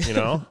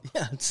 yeah,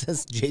 it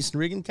says Jason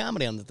Regan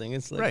comedy on the thing.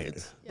 It's like,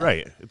 right,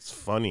 right. It's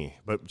funny,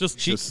 but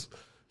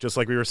just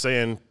like we were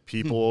saying,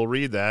 people will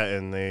read that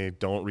and they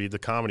don't read the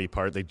comedy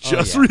part. They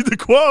just read the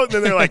quote, and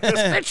then they're like, "This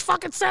bitch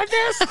fucking said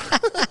this."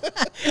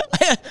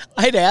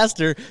 I'd asked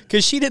her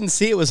because she didn't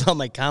see it was on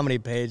my comedy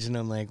page, and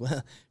I'm like,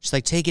 well, she's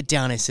like, take it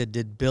down. I said,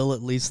 did Bill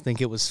at least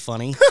think it was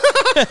funny?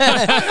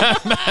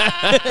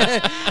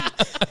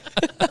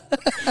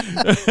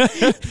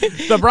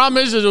 The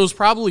problem is that it was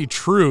probably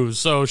true,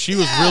 so she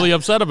was really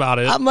upset about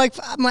it. I'm like,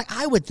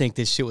 I would think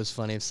this shit was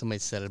funny if somebody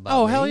said it about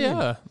Oh me. hell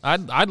yeah!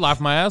 I'd laugh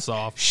my ass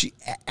off.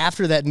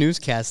 After that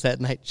newscast that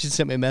night, she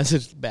sent me a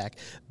message back.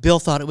 Bill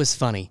thought it was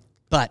funny,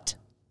 but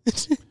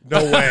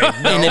No way,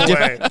 no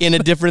way. in a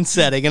different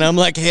setting. And I'm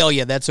like, hell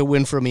yeah, that's a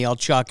win for me. I'll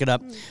chalk it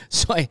up.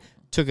 So I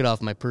took it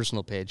off my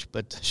personal page,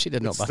 but she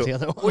didn't know about the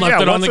other one.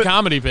 Left it on once the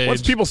comedy page.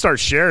 Once people start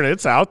sharing it,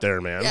 it's out there,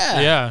 man.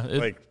 Yeah,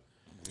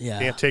 Yeah.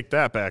 Can't take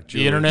that back,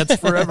 Julie. the internet's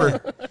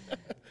forever.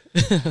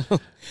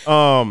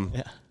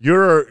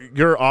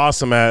 You're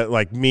awesome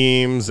at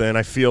memes, and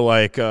I feel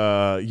like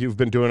you've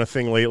been doing a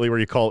thing lately where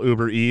you call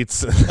Uber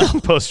Eats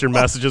and post your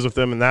messages with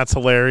them, and that's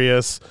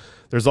hilarious.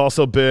 There's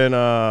also been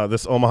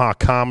this Omaha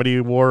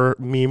comedy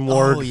meme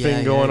war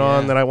thing going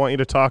on that I want you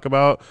to talk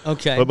about.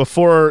 Okay. But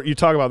before you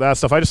talk about that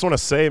stuff, I just want to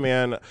say,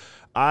 man,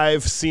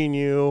 I've seen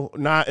you,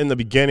 not in the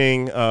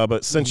beginning,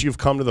 but since you've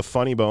come to the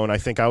Funny Bone, I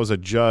think I was a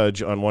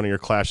judge on one of your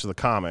Clash of the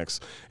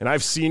Comics. And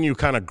I've seen you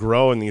kind of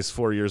grow in these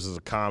 4 years as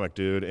a comic,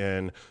 dude.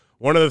 And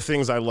one of the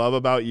things I love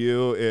about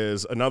you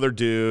is another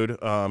dude,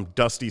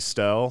 Dusty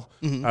Stell,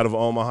 out of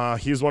Omaha.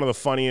 He's one of the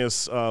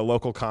funniest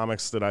local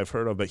comics that I've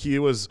heard of. But he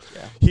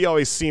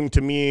always seemed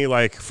to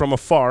me from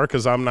afar,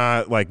 because I'm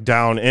not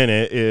down in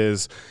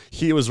it,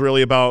 he was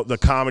really about the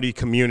comedy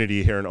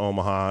community here in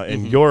Omaha.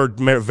 And you're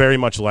very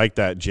much like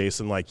that,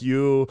 Jason. Thank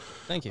you.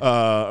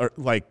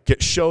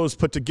 Get shows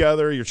put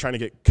together. You're trying to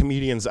get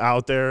comedians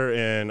out there,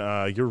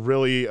 and you're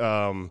really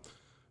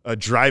a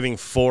driving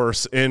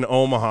force in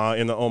Omaha,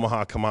 in the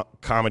Omaha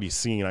comedy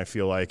scene, I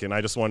feel like. And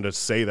I just wanted to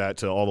say that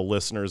to all the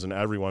listeners and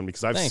everyone,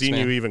 because I've seen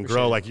man. you even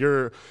grow.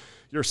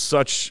 you're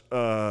such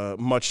a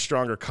much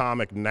stronger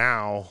comic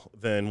now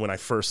than when I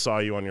first saw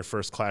you on your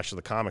first Clash of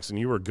the Comics, and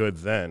you were good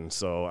then.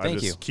 So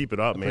Thank you. Keep it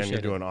up, man.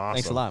 You're doing awesome.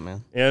 Thanks a lot,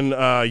 man.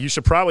 And you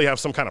should probably have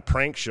some kind of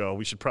prank show.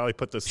 We should probably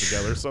put this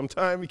together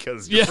sometime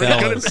because you're pretty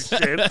good at this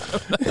shit.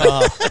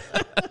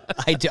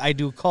 I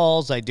do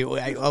calls.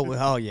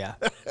 Oh yeah.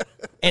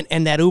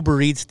 And that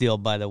Uber Eats deal,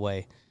 by the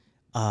way,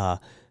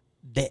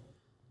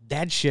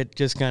 that shit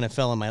just kind of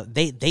fell in my.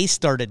 They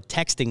started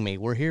texting me.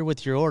 We're here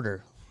with your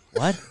order.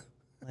 What?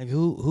 Like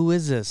who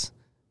is this?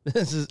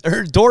 This is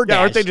DoorDash. Yeah,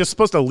 aren't they just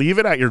supposed to leave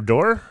it at your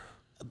door?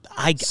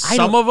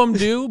 Some of them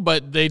do,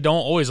 but they don't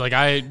always. Like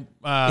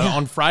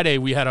on Friday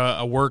we had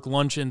a work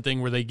luncheon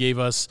thing where they gave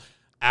us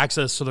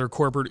access to their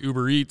corporate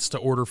Uber Eats to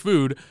order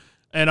food,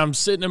 and I'm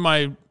sitting in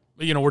my.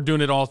 We're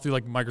doing it all through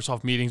like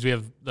Microsoft meetings. We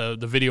have the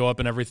video up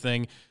and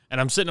everything,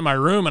 and I'm sitting in my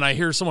room and I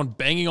hear someone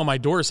banging on my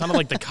door. It sounded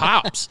like the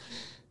cops.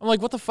 I'm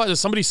like, what the fuck? Is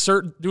somebody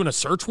doing a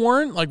search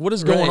warrant? Like, what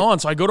is going on?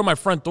 So I go to my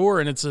front door,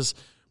 and it's this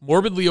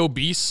morbidly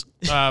obese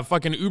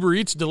fucking Uber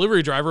Eats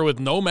delivery driver with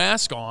no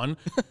mask on,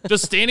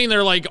 just standing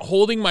there, like,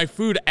 holding my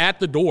food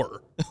at the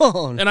door.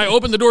 Oh, no. And I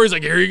open the door. He's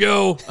like, here you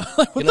go. I'm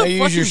like, what the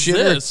fuck is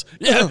this?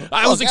 Yeah,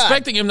 I was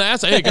expecting him to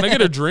ask, hey, can I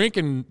get a drink?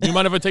 And do you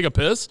mind if I take a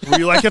piss? Were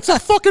you like, it's a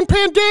fucking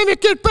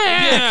pandemic, get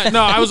back? Yeah,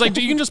 no, I was like,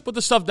 you can just put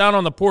the stuff down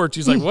on the porch.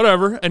 He's like,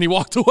 whatever. And he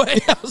walked away.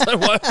 I was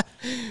like,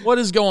 what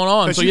is going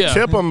on? So you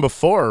tip them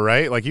before,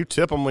 right? Like you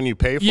tip them when you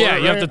pay for it, Yeah,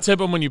 you right? have to tip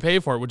them when you pay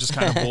for it, which is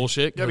kind of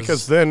bullshit. Yeah,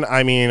 because then,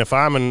 I mean, if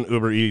I'm an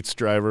Uber Eats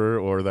driver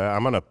or that,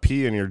 I'm going to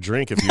pee in your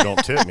drink if you don't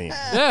tip me.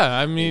 Yeah,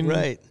 I mean.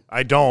 Right.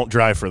 I don't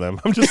drive for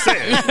them. I'm just saying.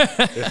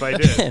 If I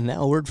did. And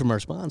now a word from our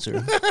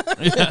sponsor.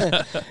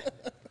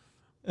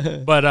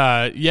 But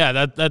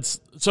that's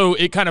so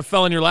it kind of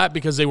fell in your lap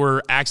because they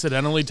were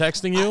accidentally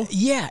texting you.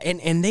 Yeah,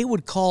 and they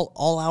would call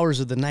all hours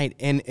of the night.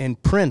 And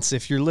Prince,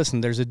 if you're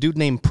listening, there's a dude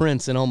named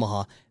Prince in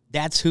Omaha.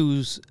 That's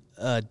whose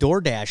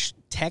DoorDash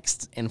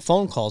texts and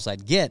phone calls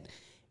I'd get.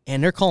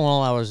 And they're calling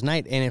all hours of the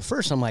night. And at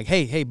first I'm like,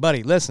 hey,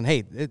 buddy, listen,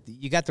 hey,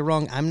 you got the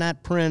wrong, I'm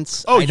not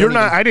Prince. Oh, you're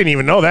not, I didn't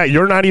even know that.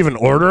 You're not even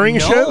ordering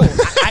shit?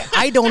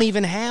 I don't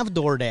even have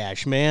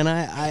DoorDash, man.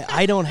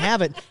 I don't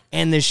have it.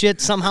 And the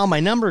shit, somehow my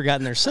number got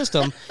in their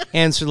system.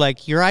 And so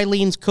like, your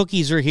Eileen's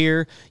cookies are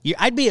here.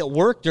 I'd be at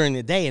work during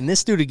the day, and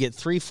this dude would get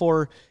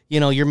 3-4,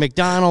 your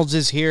McDonald's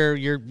is here,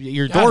 your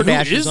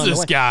DoorDash who is on the this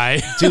way.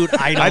 guy? Dude,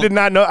 I did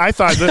not know. I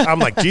thought I'm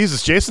like,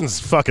 Jesus, Jason's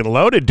fucking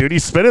loaded, dude.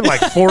 He's spending like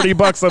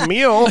 $40 a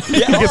meal. He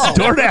gets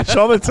DoorDash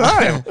all the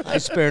time. I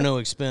spare no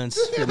expense.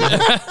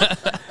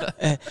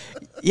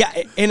 Yeah,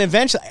 and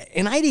eventually,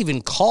 and I'd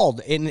even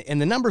called,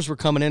 and the numbers were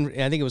coming in.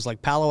 I think it was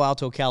like Palo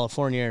Alto,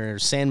 California, or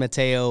San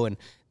Mateo, and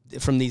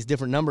from these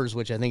different numbers,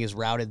 which I think is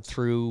routed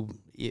through.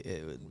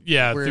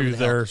 Through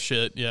their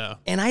shit. Yeah,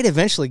 and I'd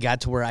eventually got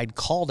to where I'd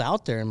called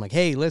out there. I'm like,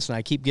 hey, listen,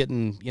 I keep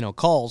getting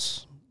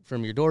calls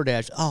from your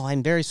DoorDash. Oh,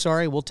 I'm very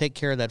sorry. We'll take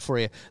care of that for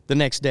you the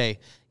next day.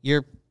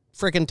 Your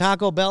freaking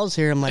Taco Bell's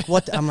here. I'm like,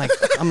 what? I'm like,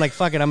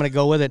 fuck it. I'm going to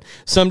go with it.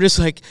 So I'm just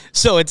like,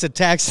 so it's a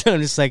text. And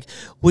I'm just like,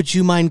 would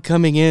you mind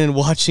coming in and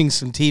watching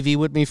some TV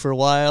with me for a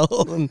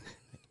while? And,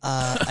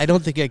 I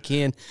don't think I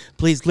can.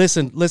 Please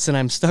listen.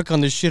 I'm stuck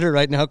on the shitter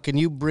right now. Can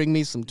you bring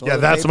me some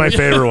toilet that's paper? my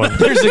favorite one.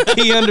 There's a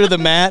key under the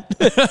mat.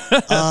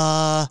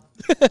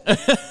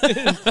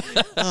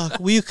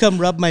 Will you come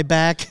rub my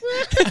back?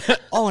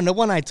 Oh, and the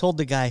one I told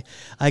the guy,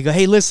 I go,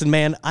 hey, listen,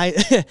 man,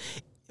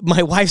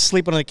 my wife's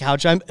sleeping on the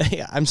couch.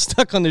 I'm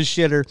stuck on the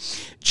shitter.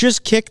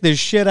 Just kick this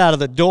shit out of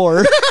the door.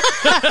 And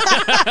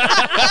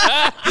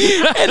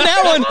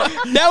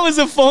that was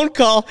a phone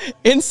call.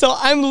 And so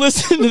I'm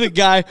listening to the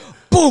guy.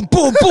 Boom,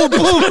 boom, boom,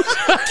 boom.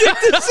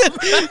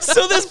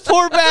 So this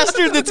poor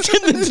bastard that's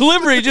getting the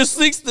delivery just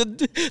thinks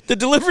the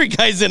delivery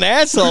guy's an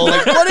asshole.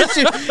 Like, what is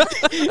you?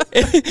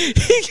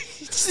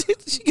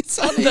 She gets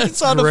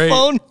on the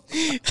phone.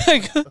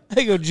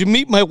 I go, did you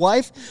meet my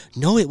wife?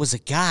 No, it was a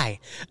guy.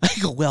 I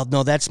go, well,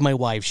 no, that's my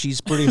wife.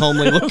 She's pretty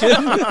homely looking.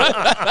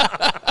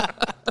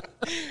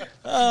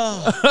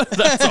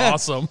 That's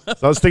awesome. So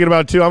I was thinking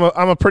about it too.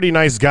 I'm a pretty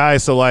nice guy.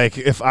 So like,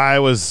 if I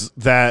was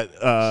that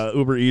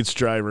Uber Eats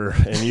driver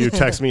and you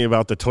text me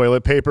about the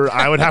toilet paper,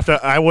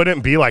 I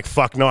wouldn't be like,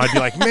 fuck no. I'd be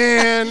like,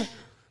 man,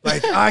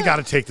 like I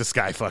gotta take this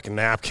guy fucking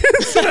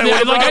napkins.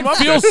 I'd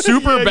feel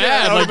super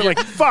bad. I'd be like,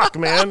 fuck,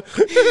 man.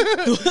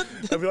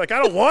 I'd be like,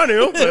 I don't want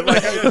to, but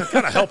like, I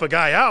gotta help a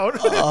guy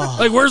out.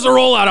 Like, where's the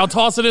rollout? I'll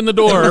toss it in the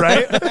door.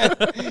 Right?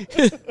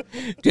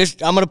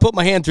 I'm gonna put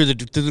my hand through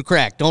the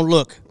crack. Don't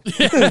look.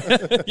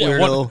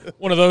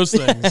 One of those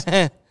things.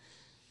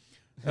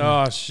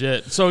 Oh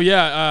shit. So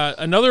yeah,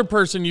 another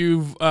person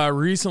you've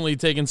recently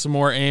taken some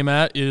more aim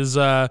at is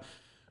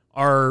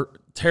our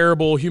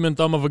terrible human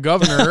thumb of a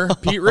governor,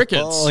 Pete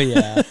Ricketts. Oh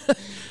yeah.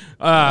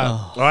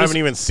 I haven't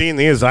even seen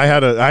these. I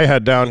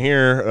had down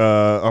here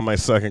on my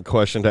second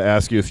question to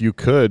ask you if you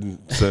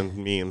could send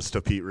memes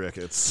to Pete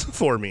Ricketts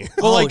for me.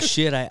 Well,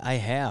 shit, I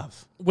have.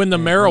 When the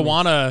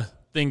marijuana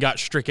thing got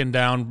stricken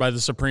down by the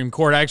Supreme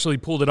Court, I actually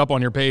pulled it up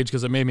on your page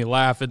because it made me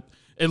laugh.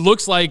 It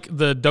looks like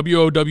the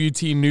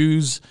WOWT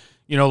news,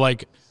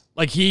 like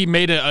like he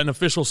made an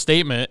official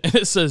statement, and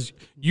it says,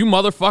 "You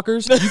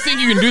motherfuckers, you think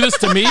you can do this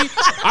to me?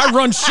 I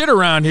run shit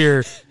around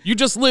here. You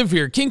just live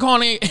here. King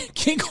Kong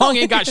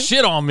ain't got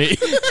shit on me."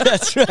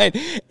 That's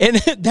right. And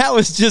that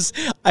was just,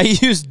 I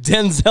used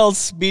Denzel's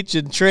speech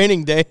in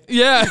Training Day.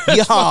 Yeah,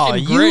 Yeah,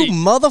 you great.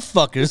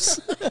 motherfuckers.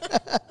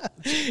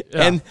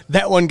 And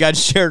that one got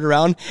shared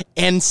around,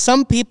 and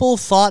some people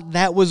thought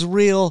that was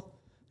real.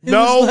 It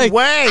No was like,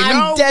 way, I'm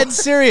no. dead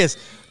serious.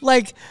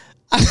 Like,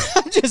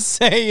 I'm just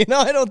saying,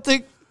 I don't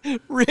think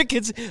Rick,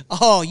 it's,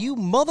 oh, you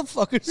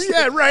motherfuckers.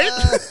 Yeah, right.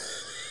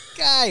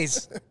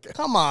 Guys,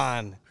 come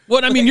on.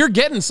 Well, I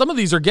mean, some of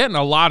these are getting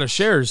a lot of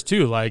shares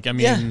too. Like, I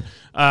mean,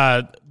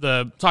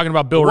 the talking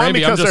about Bill One, Ramsey,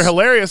 because they're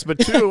hilarious, but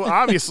two,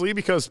 obviously,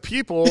 because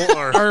people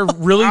are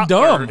really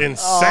dumb. are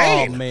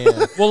insane. Oh, man.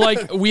 Well,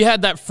 like we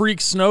had that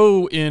freak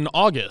snow in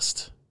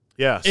August.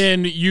 Yes.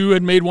 And you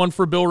had made one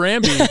for Bill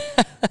Ramsey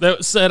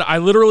that said, "I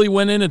literally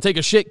went in to take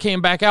a shit,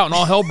 came back out, and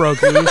all hell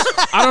broke loose.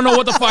 I don't know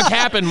what the fuck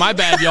happened. My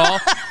bad, y'all."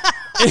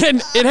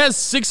 And it has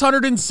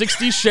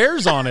 660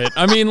 shares on it.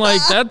 I mean, like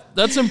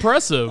that's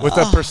impressive. With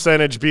the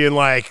percentage being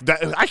like,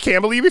 I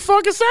can't believe you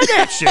fucking said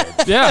that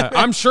shit. Yeah,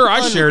 I'm sure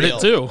I shared it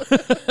too.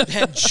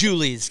 That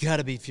Julie's got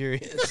to be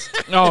furious.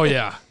 Oh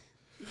yeah.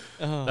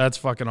 That's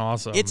fucking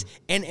awesome. It's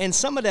and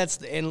some of that's,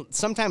 and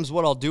sometimes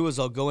what I'll do is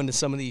I'll go into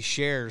some of these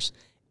shares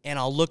and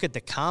I'll look at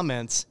the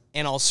comments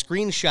and I'll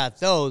screenshot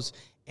those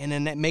and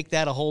then make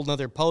that a whole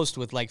nother post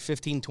with like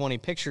 15, 20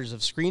 pictures of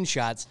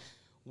screenshots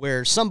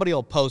where somebody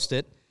will post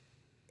it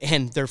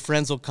and their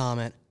friends will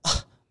comment,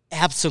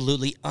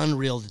 absolutely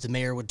unreal that the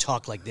mayor would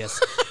talk like this.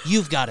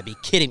 You've got to be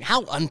kidding.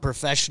 How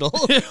unprofessional.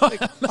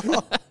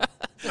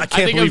 I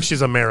can't believe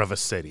she's a mayor of a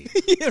city.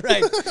 Yeah,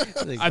 right.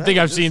 I think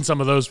I've seen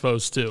some of those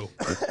posts too.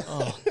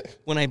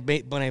 When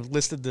I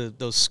listed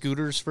those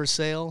scooters for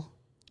sale.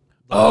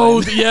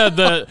 Oh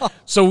yeah,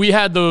 so we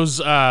had those.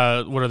 What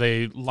are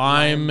they?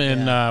 Lime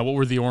and what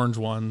were the orange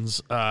ones?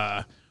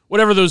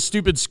 Whatever those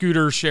stupid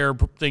scooter share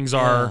things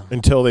are.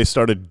 Until they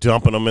started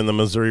dumping them in the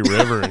Missouri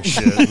River and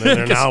shit. And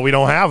then now we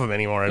don't have them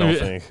anymore, I don't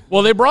think.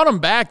 Well, they brought them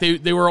back.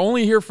 They were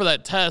only here for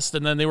that test,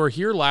 and then they were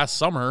here last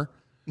summer.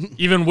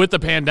 Even with the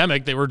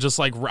pandemic, they were just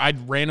like,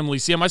 I'd randomly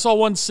see them. I saw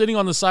one sitting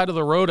on the side of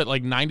the road at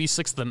like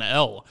 96th and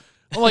L.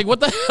 I'm like, what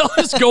the hell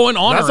is going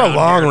on? That's a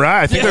long here?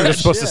 ride. I think they're just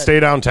supposed to stay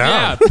downtown.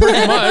 Yeah,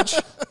 pretty much.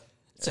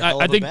 I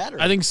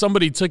I think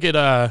somebody took it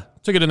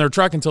in their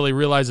truck until they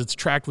realized it's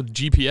tracked with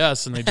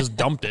GPS and they just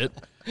dumped it.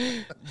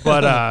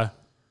 But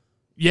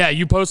yeah,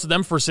 you posted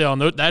them for sale,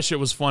 and that shit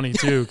was funny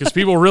too because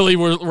people really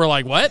were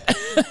like, "What?"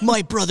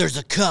 My brother's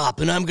a cop,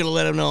 and I'm going to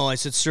let him know. I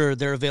said, "Sir,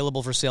 they're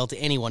available for sale to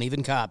anyone,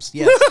 even cops."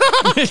 Yes,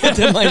 get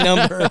them my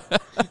number.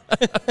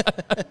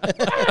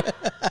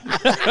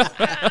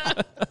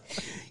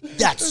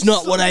 That's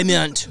not what I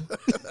meant.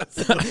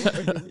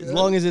 As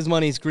long as his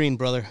money's green,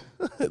 brother.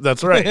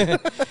 That's right.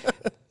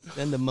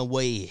 Send them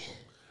away.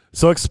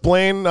 So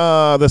explain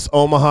this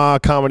Omaha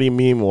comedy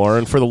meme war.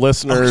 And for the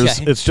listeners,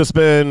 Okay. It's just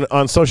been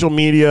on social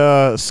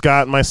media.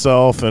 Scott and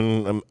myself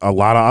and a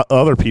lot of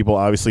other people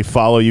obviously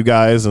follow you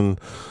guys and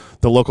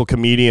the local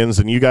comedians.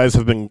 And you guys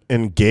have been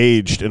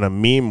engaged in a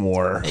meme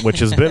war, which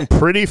has been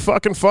pretty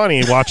fucking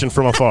funny watching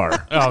from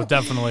afar. Oh,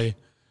 definitely.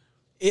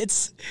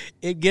 It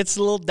gets a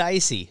little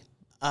dicey.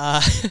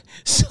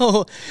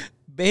 So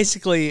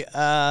basically,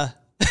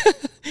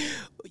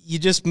 you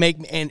just make,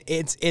 and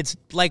it's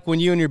like when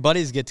you and your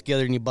buddies get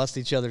together and you bust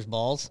each other's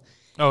balls.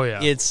 Oh yeah.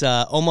 It's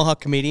Omaha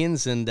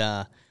comedians, and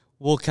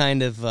we'll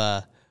kind of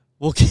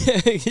we'll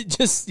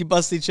just you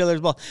bust each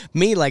other's balls.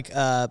 Me, like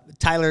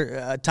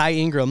Ty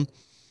Ingram,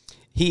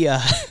 he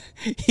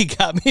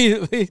got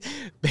me. He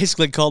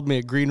basically called me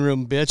a green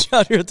room bitch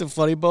out here at the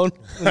Funny Bone.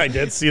 I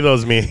did see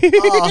those memes.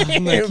 Oh,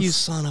 I'm like, you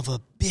son of a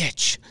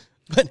bitch.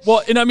 But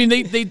Well, and I mean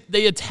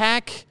they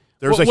attack.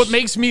 What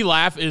makes me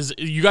laugh is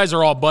you guys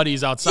are all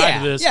buddies outside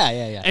of this. Yeah.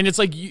 And it's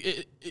like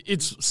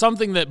it's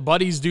something that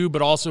buddies do,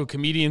 but also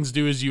comedians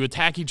do. Is you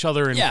attack each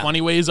other in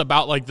funny ways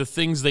about like the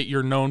things that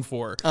you're known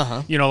for.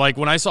 You know, like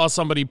when I saw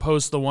somebody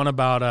post the one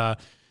about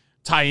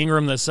Ty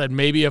Ingram that said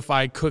maybe if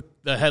I cook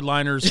the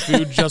headliners'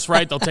 food just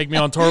right, they'll take me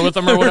on tour with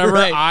them or whatever.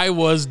 Right. I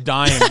was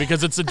dying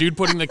because it's a dude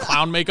putting the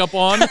clown makeup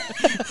on.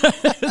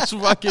 It's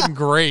fucking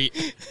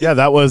great. Yeah,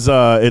 that was,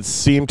 it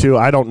seemed to,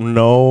 I don't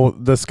know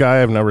this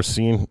guy, I've never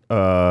seen,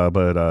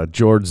 but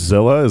George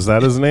Zilla, is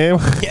that his name?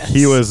 Yes.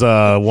 He was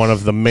one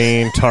of the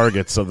main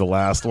targets of the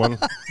last one.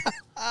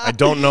 I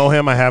don't know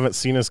him, I haven't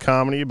seen his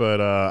comedy,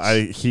 but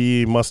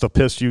he must have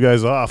pissed you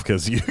guys off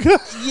because you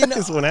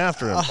guys went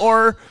after him.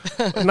 Or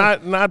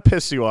not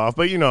piss you off,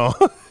 but you know,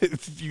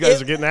 you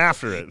guys are getting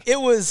after it. it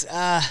was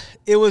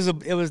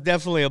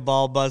definitely a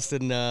ball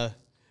busting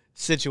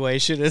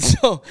situation, and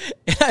so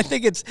I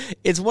think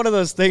it's one of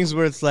those things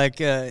where it's like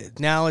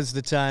now is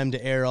the time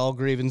to air all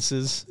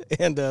grievances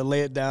and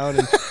lay it down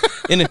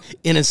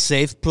in a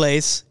safe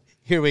place.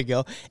 Here we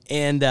go,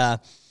 and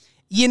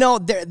you know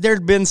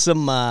there'd been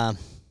some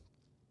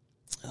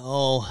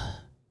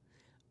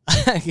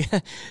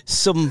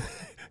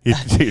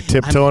You're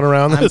tiptoeing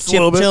around this a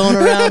little bit? I'm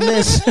tiptoeing around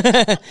this.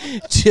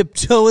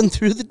 Tiptoeing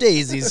through the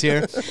daisies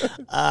here.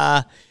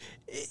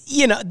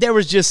 There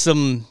was just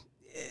some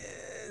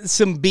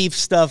beef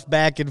stuff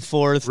back and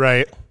forth.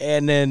 Right.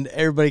 And then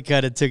everybody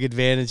kind of took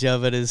advantage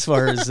of it as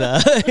far as,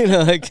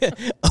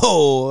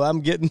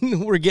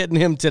 we're getting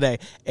him today.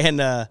 And,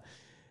 and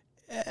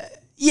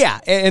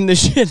the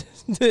shit,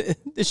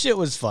 the shit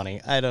was funny.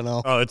 I don't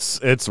know. Oh,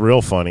 it's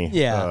real funny.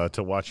 Yeah.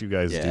 To watch you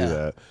guys do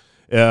that.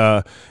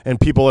 And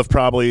people have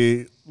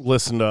probably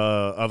listened to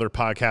other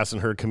podcasts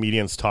and heard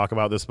comedians talk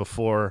about this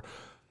before.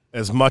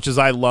 As much as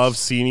I love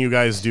seeing you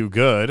guys do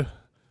good,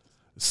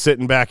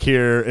 sitting back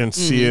here and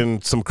seeing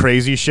some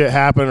crazy shit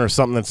happen or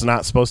something that's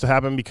not supposed to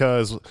happen,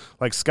 because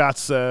like Scott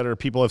said, or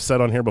people have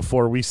said on here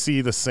before, we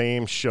see the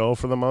same show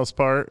for the most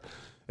part.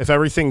 If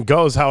everything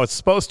goes how it's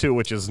supposed to,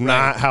 which is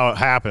not how it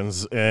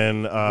happens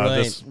in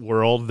this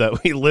world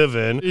that we live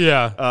in,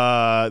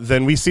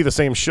 then we see the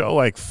same show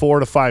like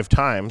 4 to 5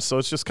 times. So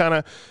it's just kind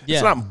of,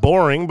 it's not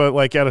boring, but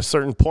like at a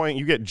certain point,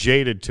 you get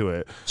jaded to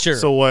it. Sure.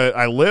 So what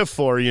I live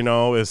for,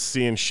 is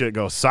seeing shit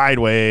go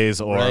sideways,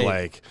 or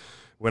like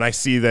when I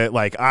see that,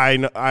 like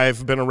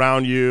I've been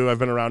around you, I've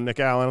been around Nick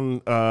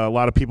Allen, a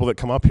lot of people that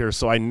come up here,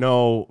 so I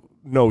know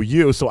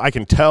you, so I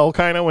can tell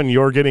kind of when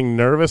you're getting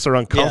nervous or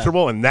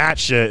uncomfortable, and that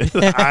shit,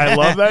 I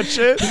love that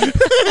shit.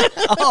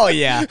 Oh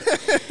yeah.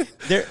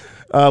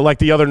 Like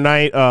the other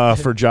night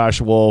for Josh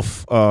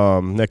Wolf,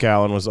 Nick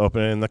Allen was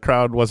opening, and the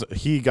crowd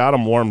he got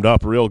him warmed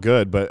up real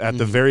good, but at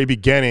the very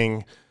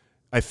beginning,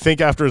 I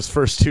think after his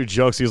first 2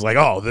 jokes, he was like,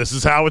 "Oh, this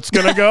is how it's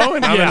gonna go,"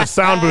 and I'm in the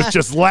sound booth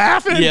just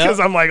laughing because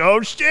I'm like,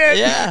 "Oh shit,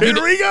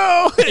 here we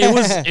go."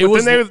 It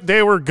was.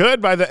 They were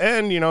good by the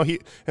end,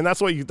 and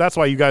that's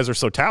why you guys are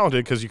so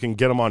talented, because you can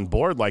get them on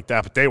board like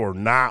that. But they were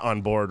not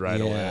on board right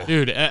away,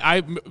 dude.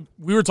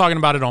 We were talking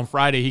about it on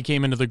Friday. He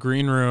came into the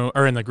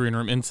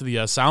into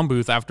the sound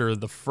booth after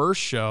the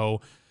first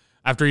show,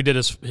 after he did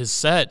his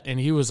set, and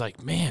he was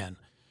like, "Man."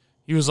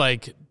 He was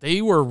like,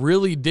 they were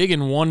really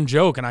digging one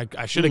joke, and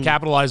I should have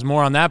capitalized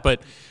more on that.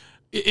 But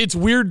it's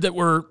weird that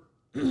we're,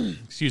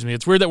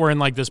 it's weird that we're in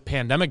like this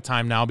pandemic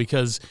time now,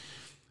 because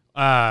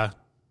the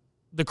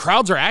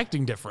crowds are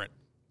acting different.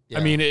 Yeah.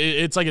 I mean,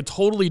 it's like a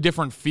totally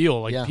different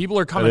feel. Like people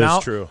are coming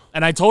out. True.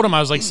 And I told him, I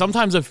was like,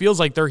 sometimes it feels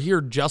like they're here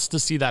just to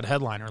see that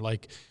headliner.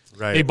 Like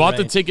they bought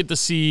the ticket to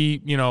see,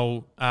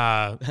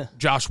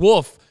 Josh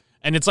Wolf.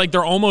 And it's like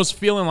they're almost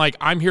feeling like,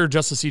 I'm here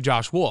just to see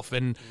Josh Wolf.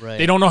 And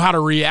they don't know how to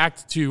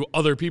react to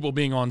other people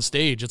being on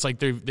stage. It's like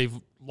they've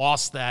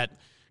lost that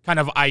kind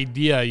of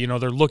idea.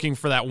 They're looking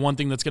for that one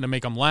thing that's going to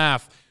make them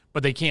laugh,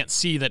 but they can't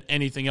see that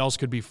anything else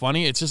could be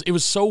funny. It's just, it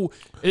was so,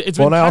 it's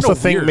been and I also weird.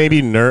 think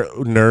maybe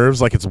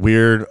nerves, like it's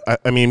weird.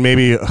 I mean,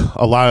 maybe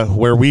a lot of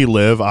where we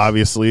live,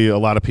 obviously, a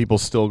lot of people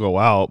still go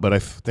out. But I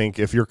think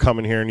if you're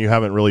coming here and you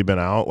haven't really been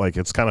out, like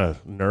it's kind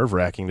of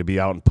nerve-wracking to be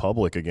out in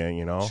public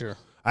again, Sure.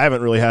 I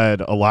haven't really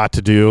had a lot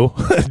to do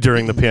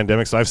during the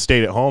pandemic, so I've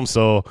stayed at home.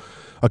 So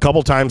a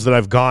couple times that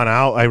I've gone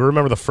out, I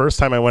remember the first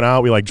time I went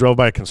out, we like drove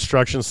by a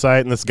construction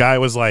site, and this guy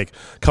was like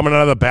coming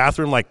out of the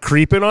bathroom, like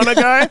creeping on a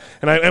guy,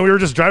 and we were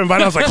just driving by,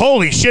 and I was like,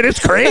 holy shit,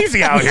 it's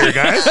crazy out here,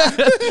 guys.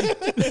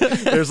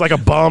 There's like a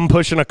bum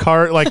pushing a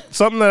cart, like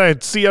something that I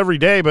see every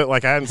day, but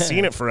like I hadn't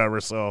seen it forever,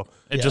 so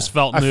it just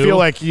felt new. I feel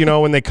like,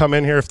 when they come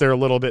in here, if they're a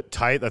little bit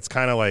tight, that's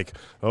kind of like,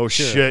 oh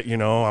shit,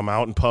 I'm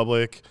out in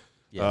public.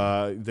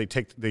 Yeah. They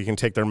can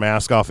take their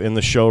mask off in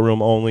the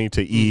showroom only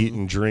to eat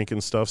and drink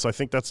and stuff. So I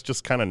think that's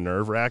just kind of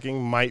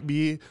nerve-wracking. Might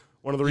be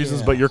one of the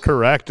reasons, but you're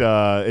correct.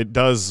 It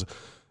does.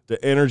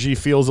 The energy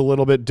feels a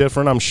little bit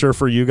different. I'm sure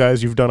for you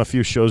guys, you've done a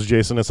few shows,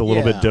 Jason. It's a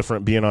little bit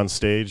different being on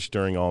stage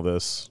during all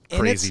this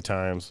crazy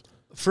times.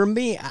 For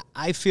me,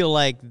 I feel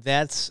like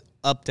that's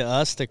up to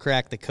us to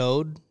crack the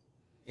code.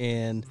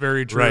 And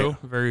very true.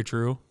 Very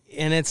true.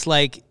 And it's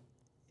like,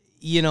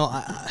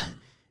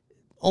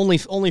 only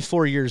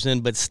 4 years in,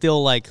 but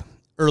still like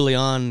early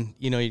on,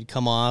 you'd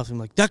come off and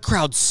like, that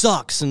crowd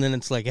sucks. And then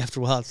it's like,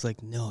 after a while, it's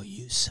like, no,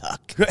 you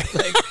suck.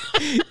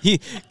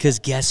 Because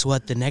guess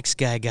what? The next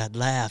guy got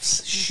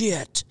laughs.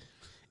 Shit.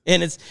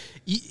 And it's,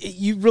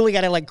 you really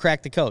got to like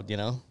crack the code,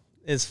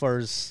 as far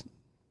as.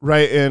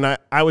 Right, and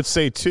I would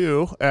say,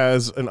 too,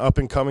 as an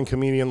up-and-coming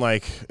comedian,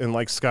 like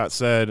Scott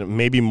said,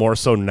 maybe more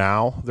so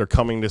now, they're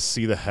coming to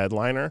see the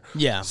headliner.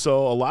 Yeah.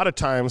 So a lot of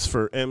times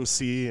for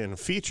MC and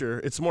feature,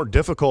 it's more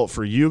difficult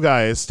for you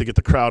guys to get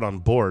the crowd on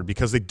board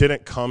because they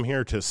didn't come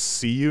here to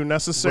see you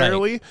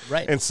necessarily.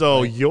 Right. And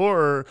so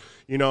you're,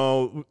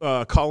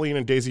 Colleen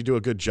and Daisy do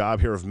a good job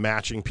here of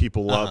matching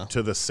people up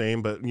to the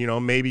same, but,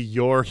 maybe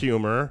your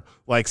humor,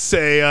 like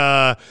say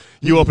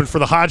you opened for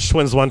the Hodge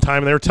twins one time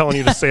and they were telling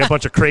you to say a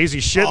bunch of crazy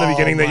shit in the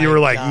beginning that you were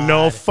like,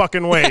 no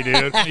fucking way,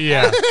 dude.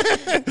 Yeah.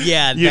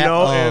 Yeah.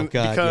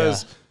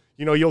 Because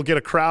you'll get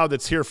a crowd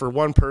that's here for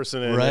one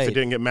person, and if it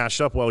didn't get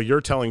matched up well,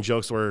 you're telling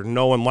jokes where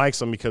no one likes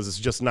them because it's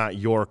just not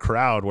your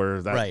crowd,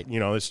 where that,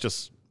 it's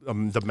just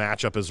the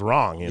matchup is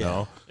wrong, you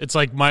know? It's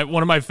like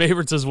one of my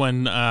favorites is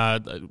when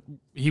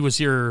he was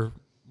here,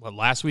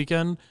 last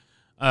weekend?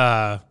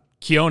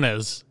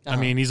 Quiones. I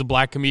mean, he's a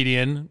black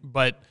comedian,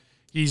 but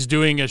he's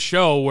doing a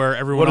show where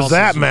everyone What else does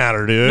that is,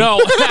 matter, dude? No,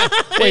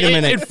 Wait a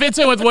minute. It fits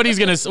in with what I'm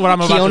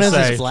about Keona's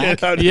to say. is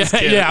black.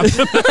 Yeah.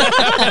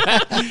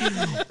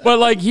 But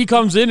like he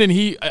comes in and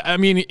he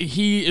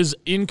is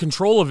in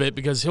control of it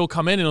because he'll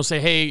come in and he'll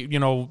say, hey,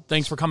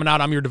 thanks for coming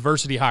out. I'm your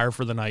diversity hire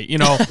for the night.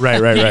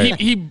 Right.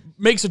 He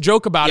makes a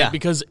joke about Yeah. it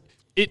because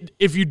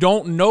if you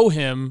don't know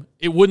him,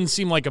 it wouldn't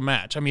seem like a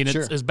match. I mean, it's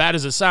Sure. as bad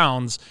as it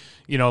sounds,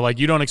 like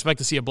you don't expect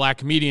to see a black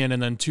comedian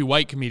and then two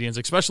white comedians,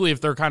 especially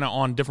if they're kind of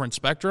on different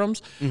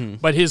spectrums. Mm-hmm.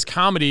 But his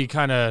comedy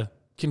kind of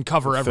can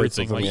cover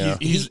everything. with Like him,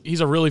 yeah.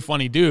 he's a really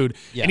funny dude,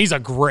 Yeah. and he's a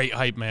great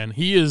hype man.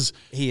 He is.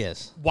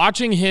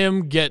 Watching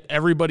him get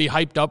everybody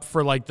hyped up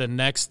for like the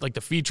next, like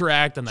the feature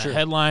act and the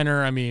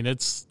headliner. I mean,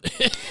 it's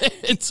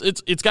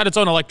it's got its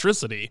own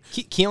electricity.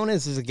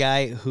 Keona's is a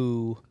guy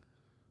who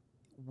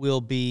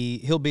he'll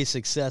be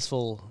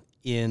successful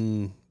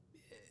in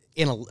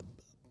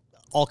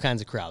all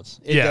kinds of crowds.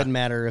 It doesn't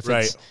matter if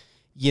it's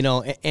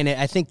and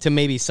I think to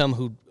maybe some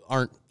who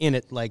aren't in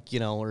it, like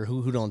or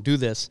who don't do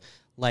this.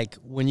 Like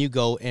when you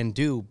go and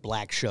do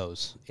black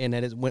shows, and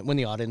it is when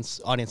the audience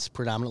is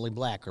predominantly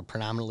black or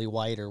predominantly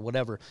white or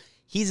whatever,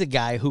 he's a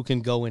guy who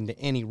can go into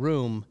any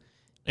room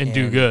And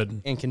do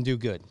good. and can do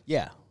good.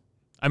 Yeah,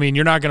 I mean,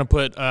 you're not going to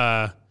put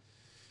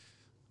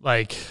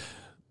like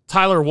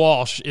Tyler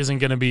Walsh isn't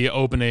going to be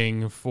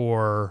opening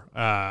for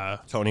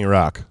Tony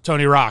Rock.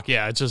 Tony Rock.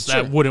 Yeah, it's just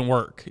that wouldn't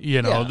work.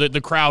 Yeah.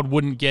 The crowd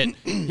wouldn't get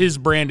his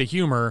brand of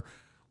humor,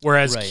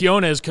 whereas Right.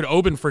 Keona's could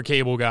open for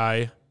Cable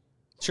Guy.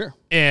 sure.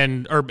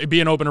 Or be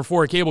an opener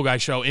for a Cable Guy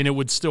show, and it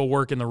would still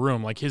work in the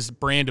room. Like his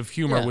brand of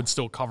humor Yeah. would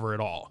still cover it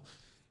all.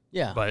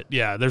 Yeah, But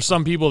yeah, there's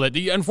some people that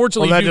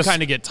unfortunately do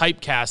kind of get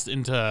typecast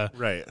into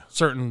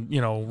certain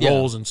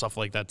roles and stuff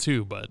like that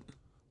too. But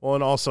Well,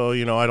 and also,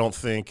 I don't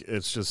think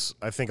it's just.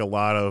 I think a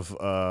lot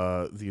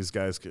of these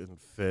guys can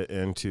fit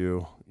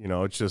into.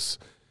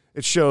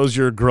 It shows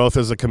your growth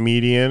as a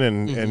comedian,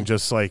 and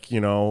just like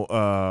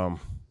how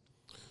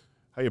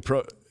you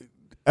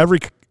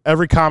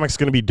every comic's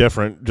going to be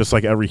different, just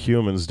like every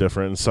human's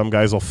different. And some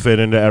guys will fit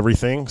into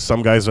everything.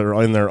 Some guys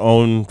are in their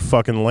own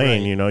fucking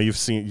lane. Right. You've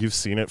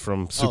seen it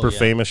from super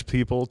famous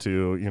people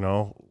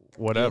to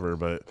whatever.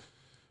 But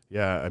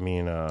yeah, I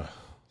mean, I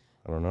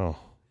don't know.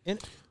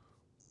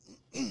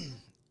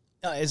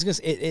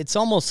 It's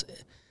almost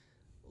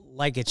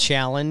like a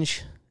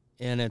challenge,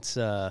 and it's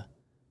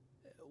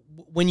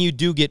when you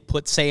do get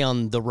put, say,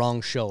 on the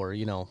wrong show or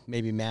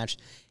maybe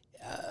matched.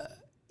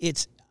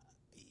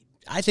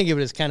 I think of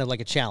it as kind of like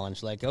a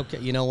challenge. Like, okay,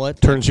 you know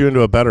what? Turns you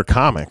into a better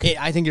comic.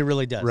 I think it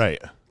really does.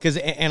 Right. Because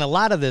and a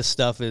lot of this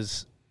stuff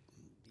is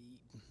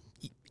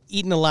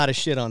eating a lot of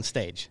shit on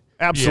stage.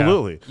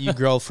 Absolutely. You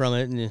grow from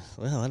it, and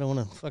I don't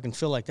want to fucking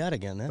feel like that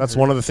again. That's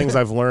one of the things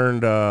I've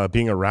learned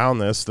being around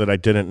this that I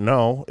didn't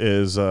know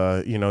is,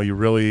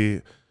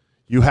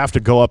 you have to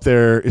go up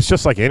there. It's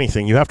just like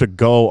anything. You have to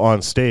go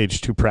on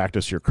stage to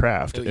practice your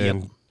craft.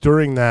 And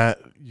during that,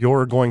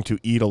 you're going to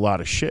eat a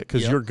lot of shit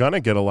because you're going to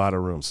get a lot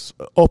of rooms.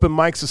 Open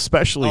mics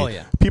especially. Oh,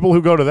 yeah. People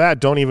who go to that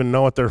don't even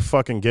know what they're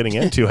fucking getting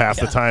into half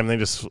the time. They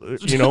just,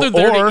 they're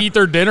there to eat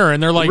their dinner,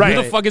 and they're like, Right.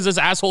 who the fuck is this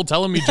asshole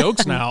telling me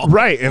jokes now?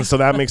 Right, and so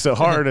that makes it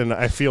hard, and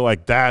I feel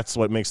like that's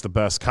what makes the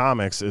best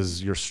comics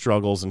is your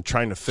struggles and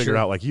trying to figure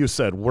out, like you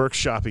said,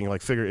 workshopping,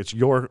 like figure it's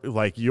your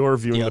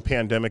viewing the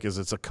pandemic is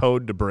it's a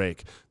code to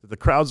break. The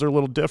crowds are a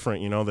little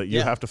different, that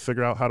you have to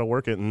figure out how to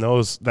work it, and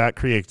that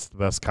creates the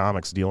best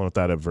comics dealing with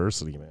that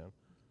adversity, man.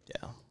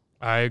 Yeah.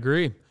 I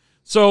agree.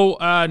 So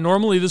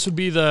normally this would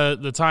be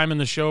the time in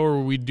the show where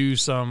we do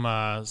some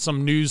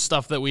news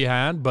stuff that we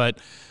had, but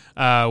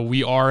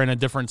we are in a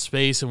different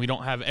space and we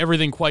don't have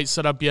everything quite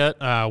set up yet.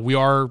 We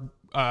are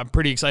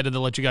pretty excited to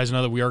let you guys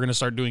know that we are going to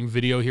start doing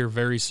video here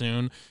very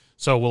soon.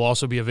 So we'll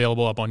also be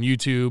available up on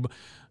YouTube,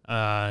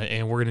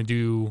 and we're gonna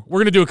do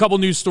a couple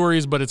news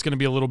stories, but it's going to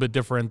be a little bit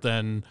different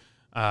than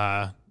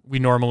we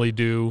normally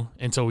do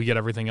until we get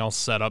everything else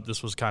set up.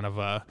 This was kind of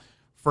a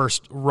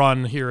first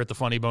run here at the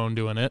Funny Bone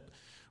doing it.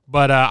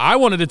 But I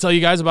wanted to tell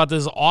you guys about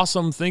this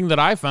awesome thing that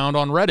I found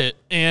on Reddit,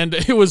 and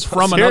it was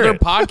from another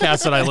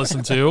podcast that I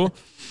listened to,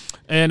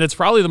 and it's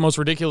probably the most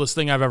ridiculous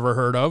thing I've ever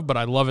heard of, but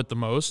I love it the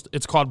most.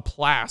 It's called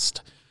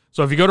Plast.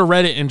 So if you go to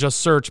Reddit and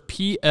just search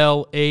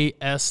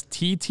PLASTT,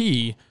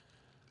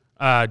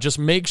 just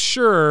make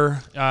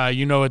sure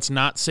it's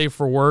not safe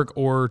for work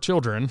or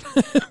children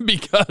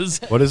because...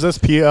 What is this?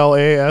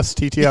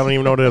 PLASTT? I don't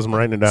even know what it is. I'm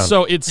writing it down.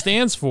 So it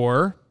stands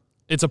for...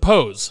 It's a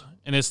pose,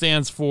 and it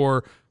stands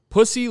for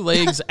pussy,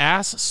 legs,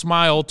 ass,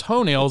 smile,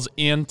 toenails,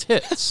 and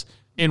tits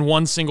in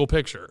one single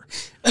picture.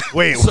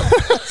 Wait.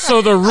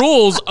 So the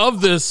rules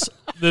of this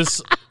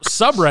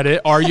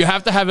subreddit are you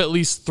have to have at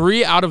least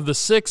 3 out of the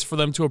 6 for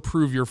them to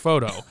approve your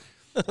photo.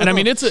 And I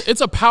mean, it's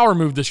a power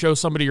move to show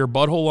somebody your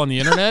butthole on the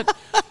internet.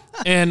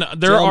 And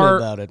there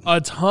are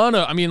a ton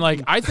of,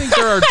 I think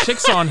there are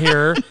chicks on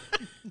here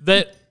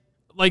that...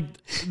 Like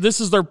this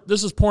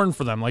is porn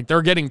for them. Like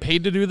they're getting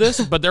paid to do this,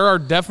 but there are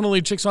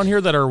definitely chicks on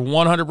here that are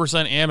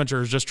 100%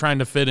 amateurs just trying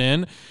to fit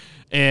in.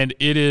 and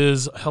it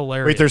is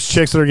hilarious. Wait, there's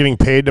chicks that are getting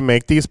paid to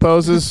make these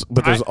poses,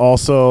 but there's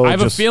also I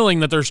have a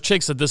feeling that there's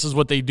chicks that this is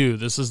what they do.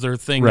 This is their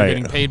thing. Right. They're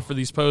getting paid for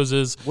these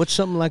poses. What's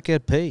something like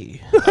that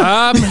pay?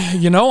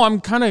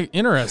 I'm kind of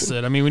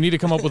interested. I mean, we need to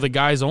come up with a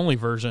guys only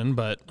version,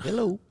 but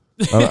Hello.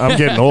 I'm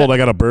getting old. I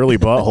got a burly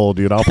butthole,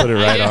 dude. I'll put it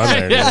right on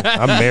there. Dude.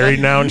 I'm married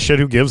now and shit.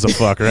 Who gives a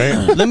fuck, right?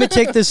 Let me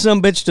take this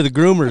sumbitch to the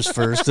groomers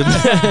first and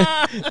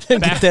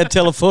get that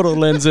telephoto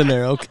lens in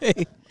there,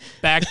 okay?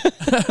 back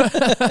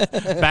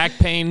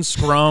pain,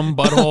 scrum,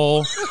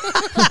 butthole.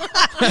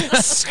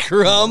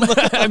 Scrum.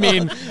 I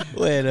mean,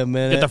 wait a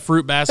minute. get the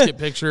fruit basket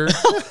picture.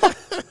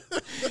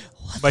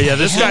 But yeah,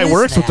 this guy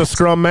works with the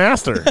Scrum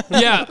Master.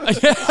 Yeah.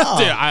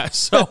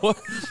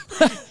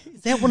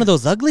 Is that one of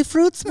those ugly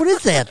fruits? What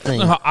is that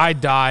thing? I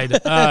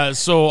died.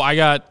 So I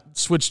got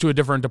switched to a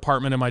different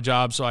department in my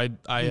job. So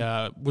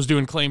I was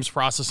doing claims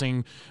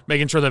processing,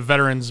 making sure that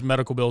veterans'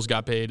 medical bills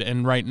got paid.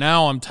 And right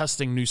now I'm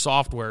testing new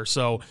software.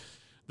 So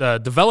the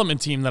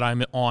development team that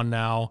I'm on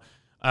now,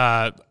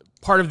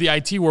 part of the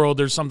IT world,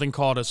 there's something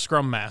called a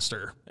Scrum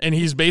Master. And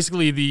he's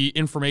basically the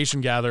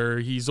information gatherer.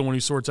 He's the one who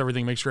sorts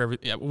everything, makes sure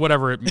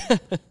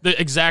the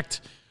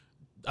exact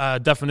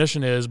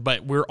definition is,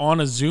 but we're on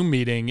a Zoom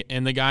meeting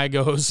and the guy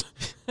goes,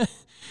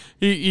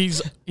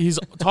 he's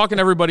talking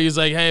to everybody. He's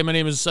like, hey, my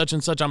name is such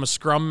and such. I'm a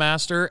Scrum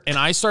Master. And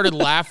I started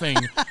laughing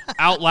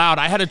out loud.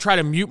 I had to try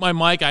to mute my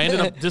mic. I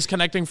ended up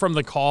disconnecting from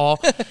the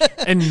call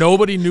and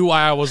nobody knew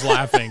why I was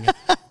laughing.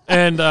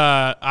 And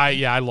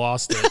I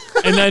lost it.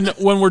 And then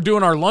when we're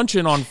doing our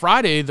luncheon on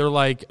Friday, they're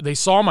like, they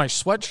saw my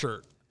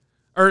sweatshirt.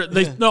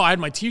 I had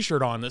my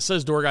T-shirt on that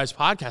says Door Guys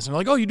Podcast. And they're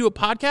like, oh, you do a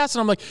podcast?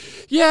 And I'm like,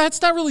 yeah,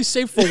 it's not really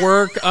safe for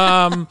work. It's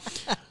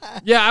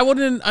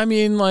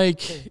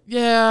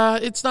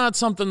not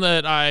something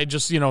that I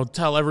just,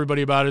 tell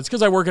everybody about. It's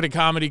because I work at a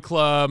comedy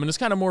club and it's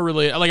kind of more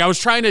related. Like I was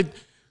trying to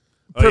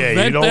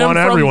prevent you don't them want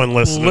from everyone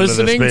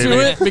listening to this,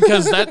 to it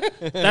because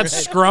that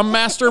Scrum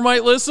Master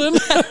might listen.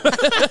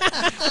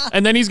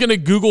 And then he's going to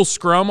Google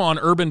Scrum on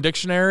Urban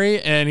Dictionary,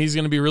 and he's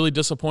going to be really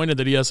disappointed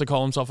that he has to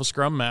call himself a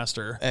Scrum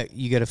Master.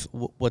 You got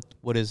to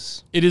what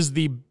is? It is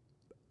the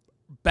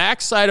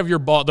backside of your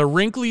ball, the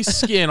wrinkly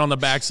skin on the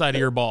backside of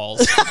your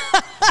balls.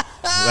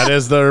 That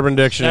is the Urban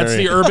Dictionary. That's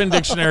the Urban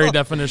Dictionary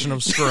definition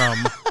of scrum.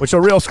 Which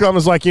a real scrum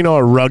is like,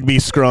 a rugby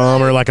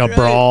scrum or like a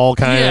brawl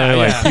kind of,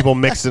 like people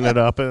mixing it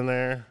up in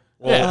there.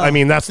 Well, I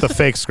mean, that's the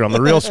fake scrum.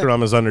 The real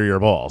scrum is under your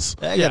balls.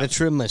 I got to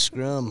trim my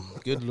scrum.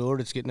 Good Lord,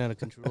 it's getting out of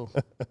control.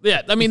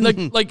 Yeah, I mean,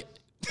 like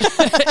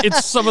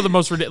it's some of the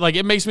most ridiculous. Like,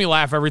 it makes me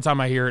laugh every time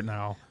I hear it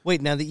now.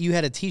 Wait, now that you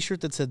had a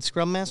T-shirt that said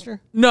Scrum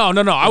Master? No.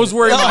 I was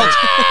worried about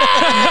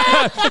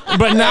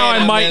but now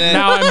I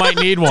might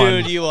need one.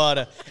 Dude, you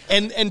oughta.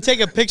 And take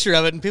a picture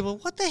of it, and people,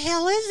 what the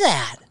hell is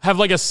that? Have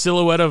like a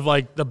silhouette of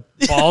like the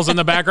balls in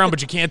the background,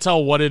 but you can't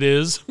tell what it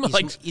is.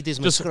 It is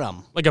my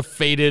scrum. Like a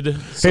faded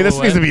silhouette. Hey, this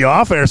needs to be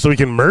off air so we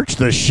can merch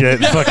this shit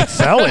and fucking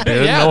sell it,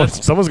 dude. Yeah,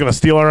 someone's gonna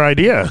steal our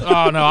idea.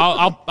 Oh no,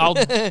 I'll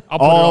put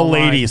all it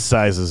ladies'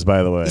 sizes,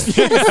 by the way. Do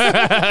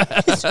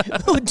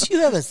you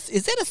have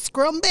is that a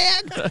scrum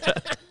bag?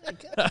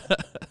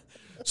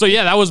 So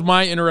yeah, that was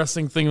my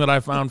interesting thing that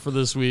I found for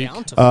this week.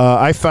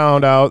 I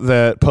found out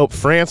that Pope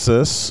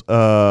Francis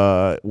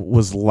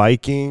was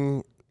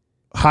liking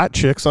hot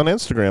chicks on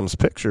Instagram's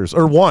pictures,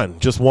 or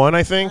just one,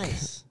 I think.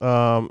 Nice.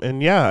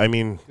 And yeah, I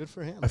mean, good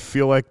for him. I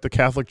feel like the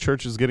Catholic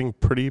Church is getting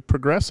pretty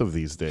progressive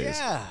these days.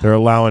 Yeah. They're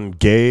allowing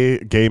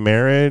gay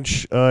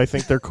marriage. I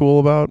think they're cool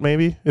about.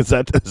 Maybe is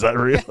that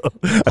real?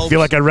 I feel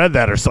like I read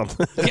that or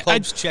something. The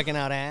Pope's checking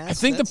out ass. I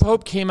think the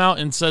Pope came out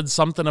and said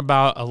something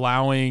about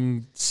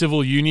allowing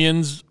civil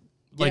unions.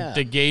 Like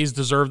the gays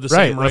deserve the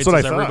same rights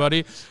as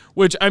everybody.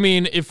 Which, I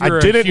mean, if you're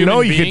I didn't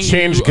know you being, could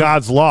change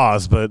God's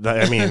laws, but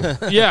I mean,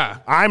 yeah,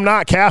 I'm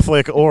not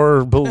Catholic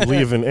or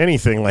believe in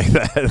anything like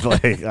that.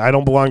 Like, I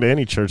don't belong to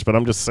any church, but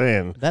I'm just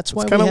saying. That's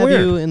why it's we have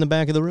weird. you in the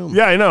back of the room.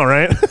 Yeah, I know,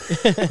 right?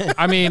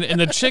 I mean, in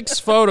the chick's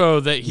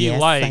photo that he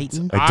liked,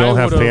 Satan. I don't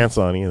have pants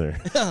on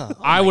either.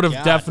 I would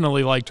have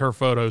definitely liked her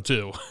photo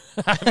too.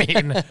 I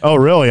mean, oh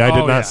really? I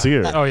did not see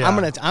her. Oh yeah. I'm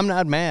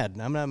not mad.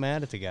 I'm not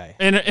mad at the guy.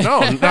 And, no,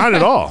 not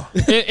at all.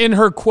 In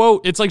her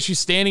quote, it's like she's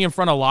standing in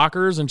front of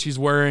lockers and she's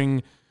wearing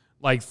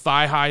like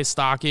thigh-high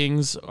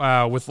stockings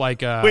with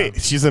like a... Wait,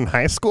 she's in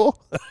high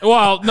school?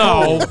 Well,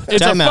 no.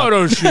 It's a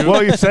photo shoot.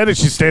 Well, you said it.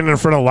 She's standing in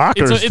front of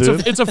lockers,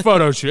 it's a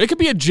photo shoot. It could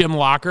be a gym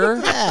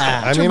locker.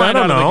 Yeah. I mean, I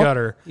don't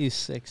know. You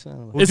sick son of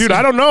a... Well, dude,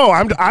 I don't know.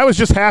 I was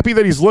just happy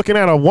that he's looking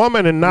at a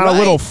woman and not a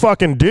little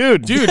fucking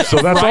dude. So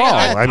that's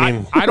all. I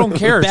mean... I don't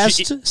care.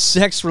 Best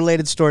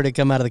sex-related story to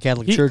come out of the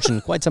Catholic Church in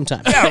quite some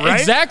time. Yeah,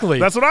 right? Exactly.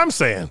 That's what I'm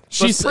saying.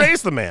 Let's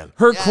praise the man.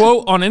 Her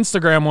quote on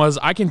Instagram was,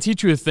 I can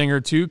teach you a thing or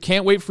two.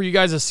 Can't wait for you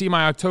guys to see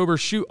my October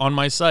shoot on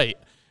my site.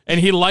 And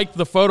he liked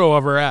the photo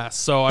of her ass.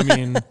 So, I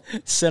mean...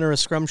 Sent her a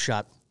scrum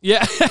shot.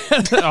 Yeah.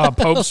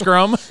 Pope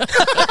scrum.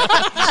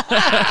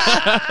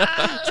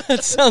 That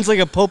sounds like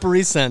a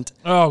potpourri scent.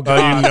 Oh, God.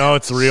 Oh, you know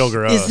it's real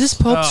gross. Is this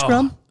Pope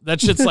scrum?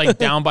 That shit's like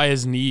down by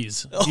his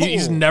knees.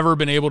 He's never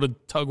been able to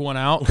tug one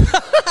out.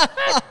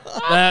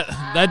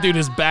 That dude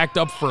is backed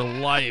up for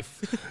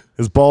life.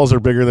 His balls are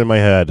bigger than my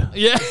head.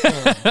 Yeah.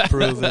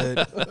 Prove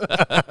it.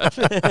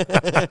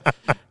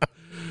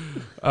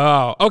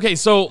 Oh, okay.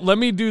 So let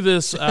me do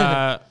this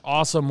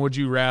awesome would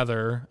you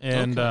rather,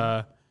 and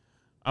I'm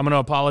going to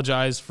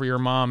apologize for your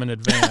mom in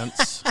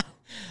advance.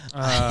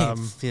 I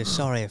feel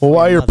sorry. For Well,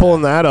 while you're mother.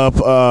 pulling that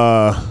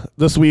up,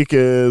 this week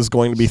is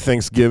going to be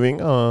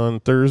Thanksgiving on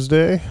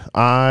Thursday.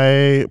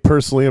 I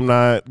personally am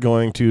not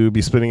going to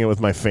be spending it with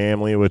my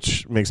family,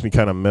 which makes me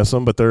kind of miss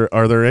them. But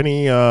are there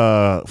any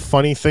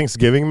funny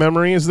Thanksgiving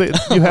memories that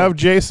you have,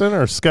 Jason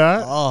or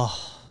Scott?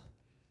 Oh,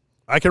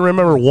 I can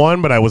remember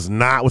one, but I was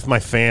not with my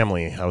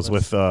family. I was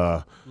with.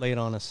 lay it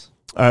on us.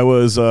 I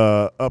was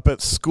up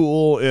at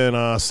school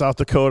in South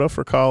Dakota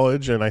for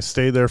college, and I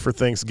stayed there for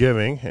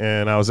Thanksgiving.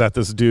 And I was at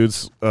this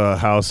dude's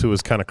house who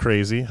was kind of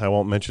crazy. I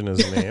won't mention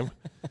his name.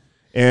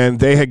 And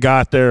they had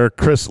got their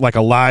like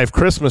a live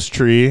Christmas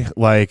tree,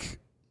 like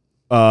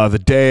the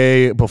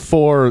day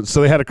before.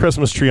 So they had a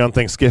Christmas tree on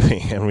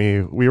Thanksgiving, and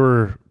we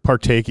were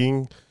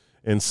partaking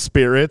in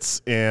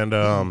spirits, and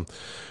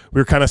we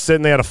were kind of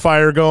sitting. They had a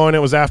fire going. It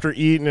was after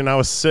eating, and I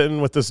was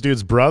sitting with this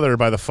dude's brother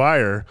by the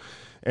fire.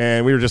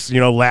 And we were just,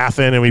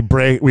 laughing, and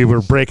we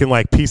were breaking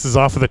like pieces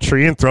off of the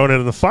tree and throwing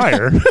it in the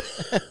fire.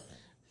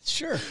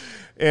 Sure.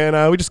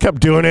 And we just kept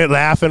doing it,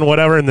 laughing,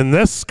 whatever. And then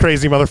this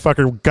crazy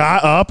motherfucker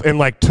got up and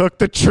like took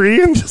the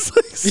tree and just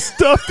like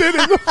stuffed it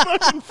in the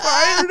fucking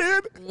fire,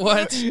 dude.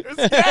 What?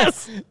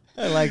 Yes.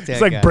 I like that.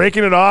 It's like guy.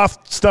 breaking it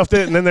off, stuffed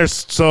it, and then there's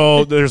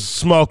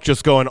smoke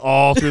just going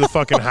all through the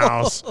fucking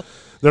house.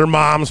 Their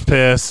mom's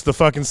pissed. The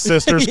fucking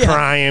sister's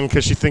crying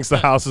because she thinks the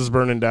house is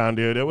burning down,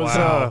 dude. It was,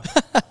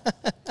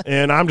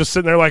 and I'm just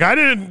sitting there like, I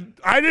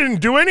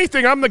didn't do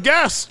anything. I'm the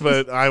guest,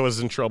 but I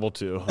was in trouble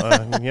too.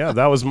 Yeah,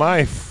 that was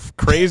my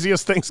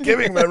craziest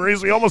Thanksgiving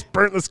memories. We almost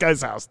burnt this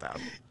guy's house down.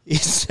 He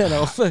said,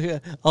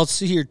 I'll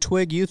see your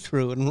twig you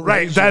threw. And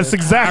Right, that's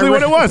exactly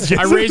what it was.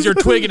 I raised your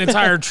twig an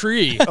entire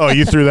tree. Oh,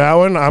 you threw that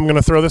one? I'm going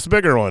to throw this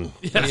bigger one.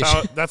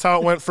 That's how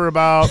it went for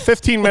about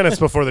 15 minutes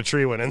before the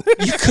tree went in.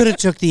 You could have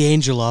took the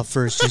angel off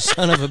first, you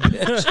son of a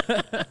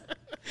bitch.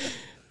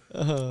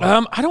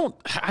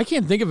 I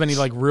can't think of any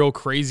like real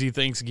crazy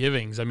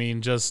Thanksgivings. I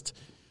mean, just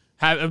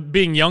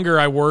being younger,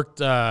 I worked,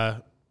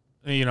 back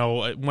when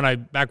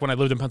I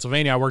lived in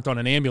Pennsylvania, I worked on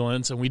an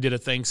ambulance, and we did a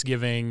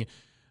Thanksgiving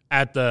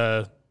at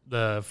the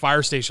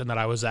fire station that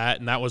I was at,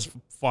 and that was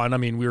fun. I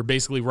mean, we were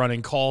basically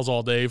running calls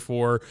all day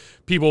for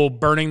people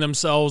burning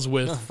themselves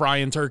with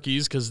frying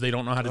turkeys because they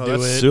don't know how to do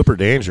That's it. super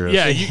dangerous.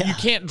 Yeah, you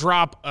can't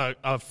drop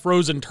a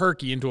frozen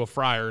turkey into a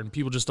fryer, and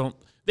people just don't.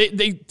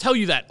 They tell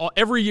you that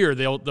every year.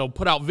 They'll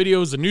put out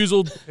videos. The news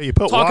will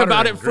talk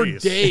about it for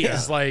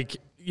days. Like,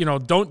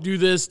 don't do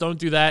this, don't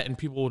do that, and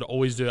people would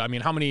always do it. I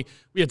mean,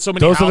 we had so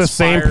many. Those are the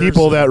same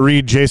people that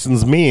read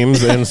Jason's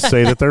memes and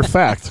say that they're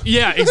fact.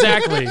 Yeah,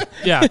 exactly.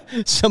 Yeah.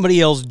 Somebody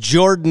yells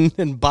Jordan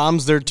and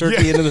bombs their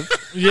turkey into the.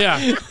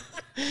 Yeah.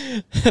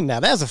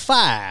 Now that's a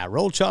fire.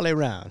 Roll Charlie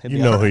around. You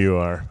know who you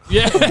are.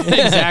 Yeah,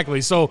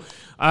 exactly. So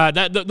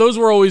those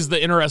were always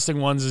the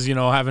interesting ones, is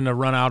having to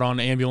run out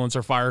on ambulance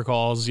or fire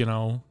calls,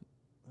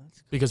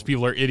 because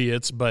people are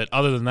idiots. But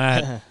other than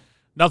that.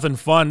 Nothing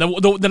fun.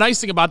 The nice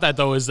thing about that,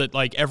 though, is that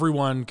like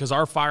everyone, because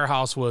our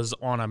firehouse was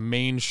on a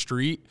main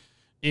street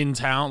in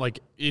town, like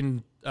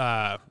in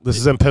This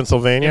is in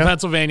Pennsylvania? In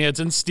Pennsylvania.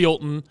 It's in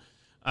Steelton.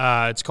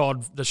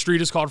 The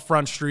street is called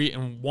Front Street,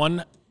 and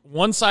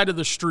one side of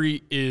the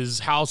street is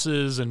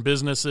houses and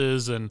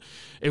businesses, and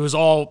it's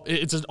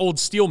an old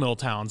steel mill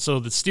town. So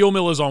the steel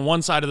mill is on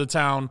one side of the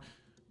town,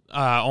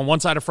 on one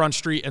side of Front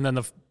Street, and then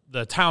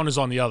the town is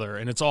on the other,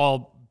 and it's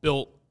all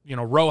built,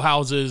 row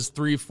houses,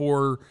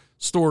 3-4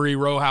 story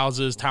row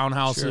houses,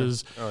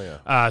 townhouses. Sure. Oh,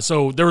 yeah.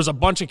 So there was a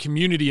bunch of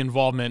community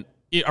involvement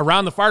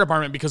around the fire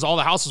department because all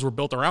the houses were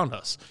built around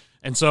us.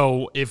 And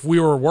so if we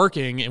were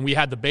working and we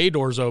had the bay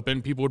doors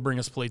open, people would bring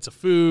us plates of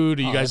food.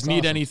 Do you guys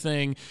need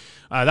anything?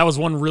 That was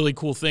one really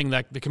cool thing,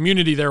 that the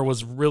community there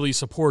was really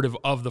supportive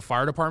of the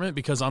fire department,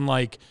 because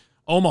unlike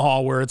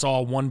Omaha, where it's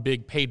all one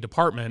big paid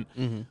department,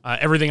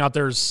 everything out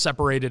there is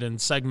separated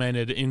and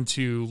segmented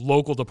into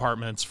local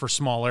departments for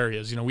small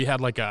areas. We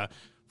had like a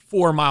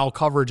 4-mile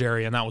coverage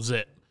area, and that was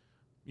it.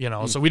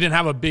 So we didn't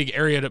have a big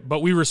area,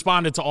 but we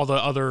responded to all the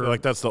other.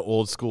 Like that's the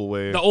old school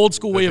way. The old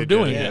school way of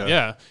doing it.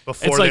 Yeah.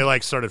 Before they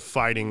started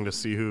fighting to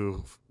see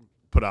who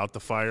put out the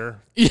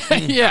fire. Yeah.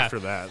 After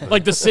that,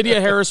 like the city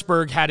of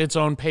Harrisburg had its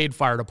own paid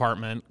fire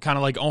department, kind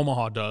of like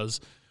Omaha does.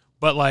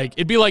 But like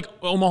it'd be like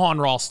Omaha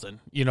and Ralston.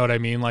 You know what I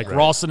mean? Like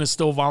Ralston is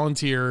still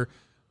volunteer.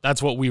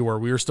 That's what we were.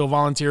 We were still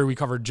volunteer. We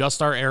covered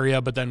just our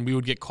area, but then we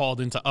would get called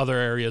into other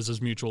areas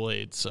as mutual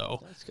aid.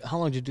 So, how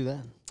long did you do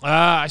that?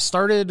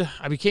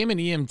 I became an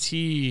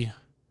EMT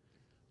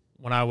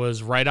when I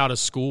was right out of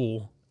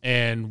school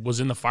and was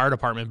in the fire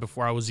department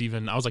before I was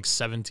like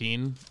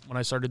 17 when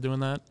I started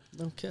doing that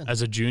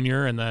as a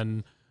junior. And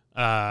then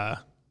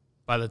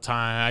by the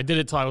time I did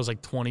it till I was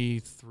like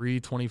 23,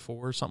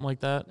 24, something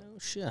like that. Oh,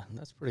 shit.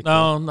 That's pretty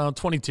cool. No,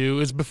 22. It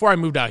was before I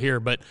moved out here,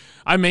 but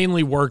I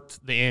mainly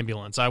worked the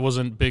ambulance. I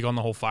wasn't big on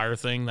the whole fire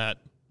thing. That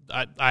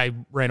I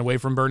ran away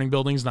from burning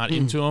buildings, not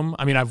into them.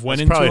 I mean, I've went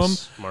That's into probably them.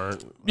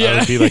 smart. Yeah. I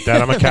would be like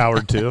that. I'm a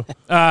coward too.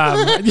 It's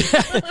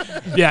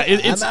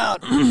I'm out.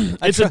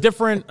 it's a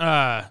different.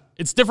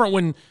 It's different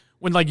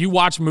when like you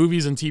watch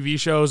movies and TV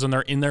shows and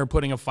they're in there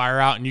putting a fire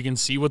out and you can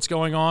see what's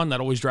going on. That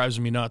always drives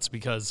me nuts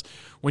because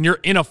when you're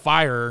in a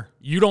fire,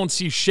 you don't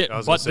see shit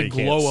but the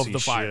glow of the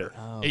fire.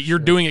 You're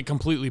doing it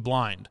completely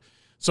blind.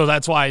 So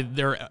that's why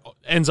there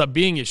ends up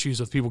being issues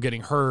with people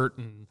getting hurt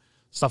and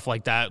stuff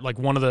like that. Like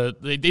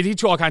they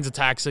teach you all kinds of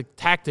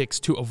tactics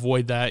to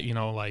avoid that. You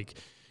know, like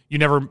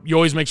you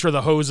always make sure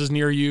the hose is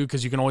near you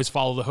because you can always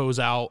follow the hose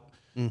out.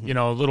 Mm-hmm. You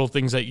know, little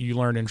things that you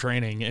learn in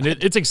training, and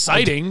it's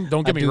exciting.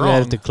 Don't get me wrong. I do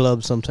that at the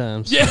club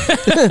sometimes. Yeah,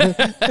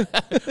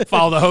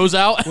 follow the hose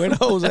out. Where the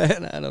hose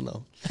at? I don't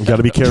know. You got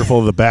to be careful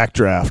of the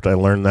backdraft. I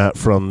learned that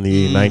from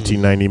the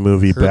 1990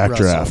 movie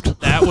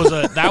Backdraft.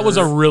 That was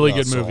a really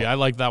good movie. I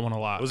like that one a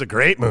lot. It was a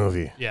great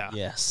movie. Yeah.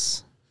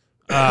 Yes.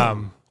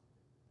 But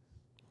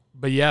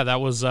yeah, that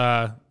was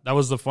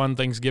the fun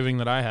Thanksgiving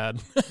that I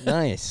had.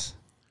 Nice.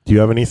 Do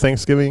you have any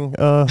Thanksgiving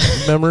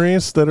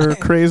memories that are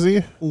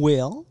crazy?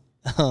 Well,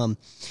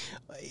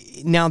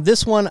 now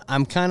this one,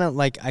 I'm kind of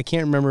like, I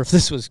can't remember if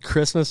this was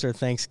Christmas or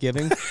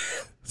Thanksgiving.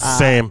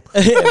 Same.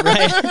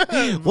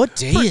 Right? What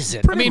day is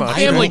it? I mean,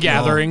 family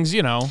gatherings,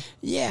 you know.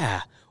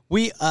 Yeah.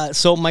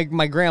 So my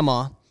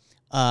grandma,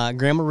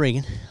 Grandma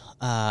Regan,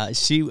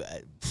 she,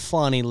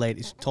 funny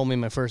lady, she told me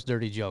my first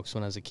dirty jokes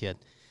when I was a kid.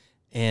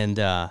 And,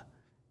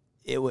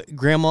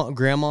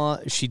 Grandma,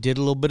 she did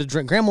a little bit of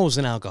drink. Grandma was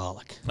an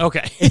alcoholic.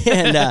 Okay.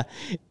 And,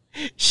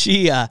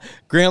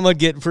 Grandma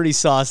get pretty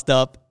sauced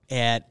up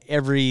at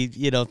every,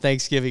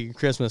 Thanksgiving and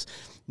Christmas.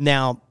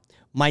 Now,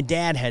 my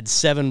dad had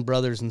 7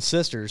 brothers and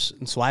sisters,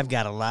 and so I've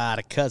got a lot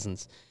of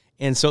cousins.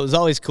 And so it was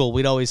always cool.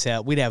 We'd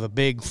have a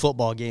big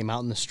football game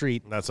out in the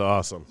street. That's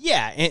awesome.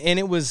 Yeah, and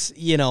it was,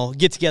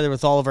 get together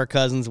with all of our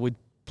cousins. We'd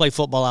play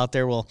football out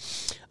there. Well,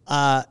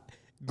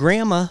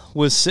 Grandma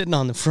was sitting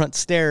on the front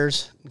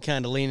stairs,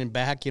 kind of leaning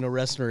back,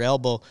 resting her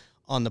elbow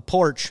on the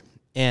porch,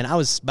 and I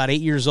was about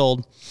 8 years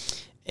old.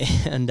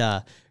 And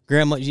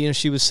Grandma,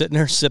 she was sitting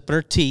there sipping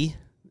her tea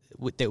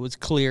that was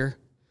clear,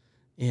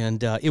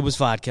 and it was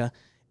vodka.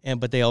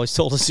 But they always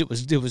told us it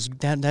was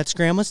that's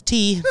Grandma's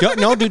tea. Do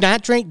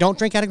not drink. Don't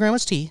drink out of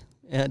Grandma's tea.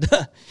 And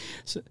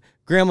so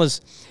Grandma's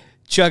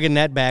chugging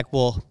that back.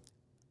 Well,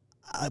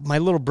 my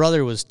little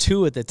brother was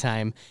 2 at the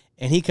time,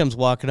 and he comes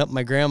walking up.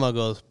 My grandma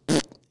goes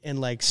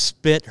and like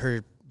spit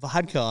her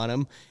vodka on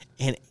him,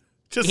 and.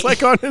 Just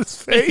like on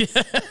his face.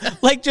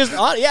 Like just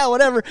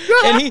whatever.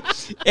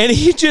 And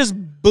he just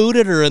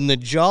booted her in the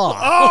jaw.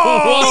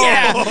 Oh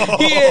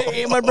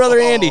yeah. My brother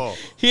Andy,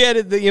 he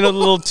had the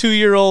little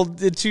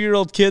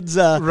 2-year-old kid's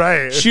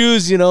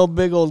shoes,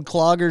 big old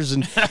cloggers,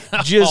 and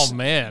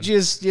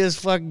just just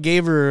fucking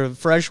gave her a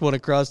fresh one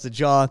across the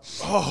jaw.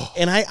 Oh.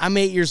 And I'm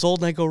 8 years old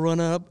and I go run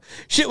up.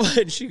 She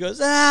goes,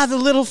 the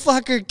little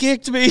fucker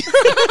kicked me.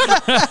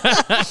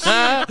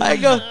 I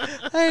go,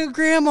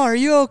 Grandma, are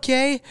you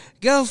okay?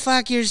 Go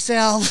fuck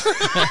yourself.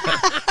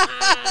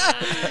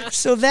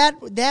 So that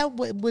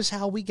was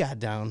how we got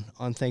down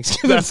on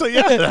Thanksgiving.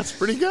 That's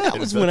pretty good. That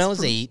was when I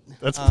was 8.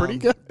 That's pretty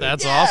good.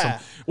 That's awesome.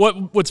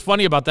 What's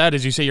funny about that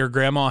is you say your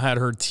grandma had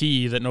her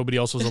tea that nobody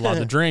else was allowed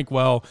to drink.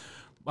 Well,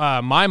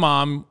 my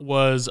mom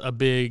was a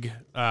big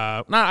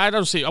I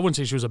wouldn't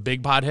say she was a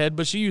big pothead,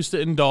 but she used to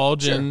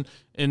indulge in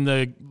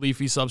the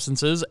leafy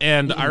substances.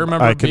 And I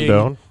remember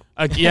condone.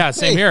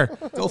 Same here.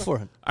 Go for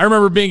it. I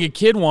remember being a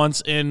kid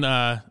once and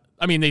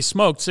they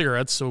smoked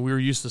cigarettes, so we were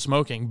used to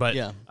smoking, but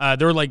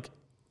they were like,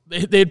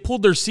 they had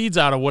pulled their seeds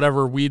out of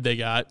whatever weed they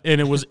got, and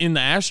it was in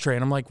the ashtray.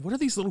 And I'm like, what are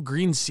these little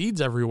green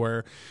seeds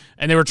everywhere?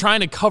 And they were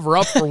trying to cover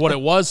up for what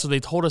it was, so they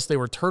told us they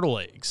were turtle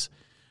eggs.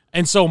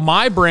 And so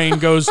my brain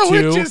goes to...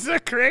 Which is the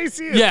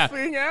craziest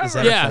thing ever. Is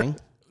that a thing?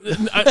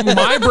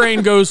 My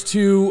brain goes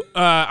to,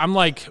 I'm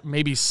like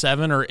maybe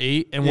 7 or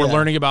 8, and we're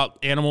learning about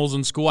animals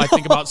in school. I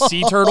think about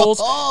sea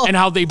turtles and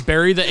how they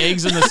bury the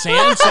eggs in the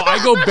sand. So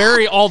I go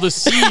bury all the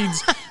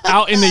seeds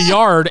out in the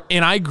yard,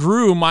 and I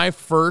grew my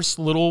first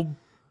little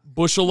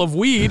bushel of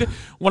weed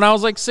when I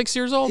was like 6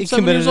 years old,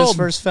 7 years old. His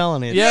first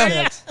felony.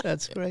 Yeah.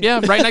 That's great.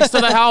 Yeah, right next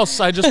to the house.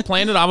 I just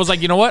planted. I was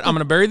like, you know what? I'm going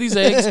to bury these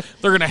eggs.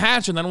 They're going to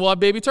hatch, and then we'll have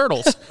baby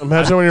turtles.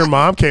 Imagine when your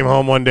mom came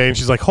home one day and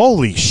she's like,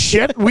 holy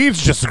shit,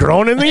 weed's just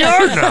grown in the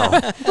yard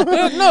now.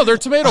 No, they're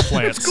tomato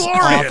plants. It's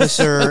glorious.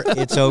 Officer,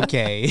 it's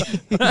okay.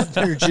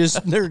 they're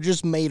just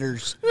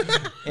maters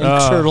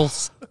and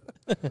turtles.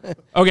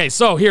 Okay,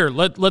 so here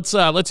let's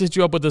hit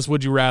you up with this.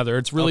 Would you rather?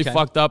 It's really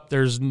fucked up.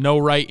 There's no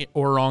right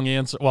or wrong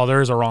answer. Well,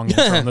 there is a wrong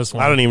answer on this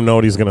one. I don't even know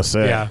what he's gonna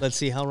say. Yeah. Let's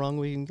see how wrong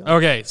we can go.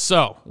 Okay,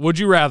 so would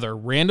you rather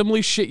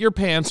randomly shit your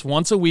pants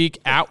once a week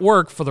at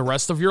work for the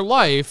rest of your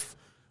life,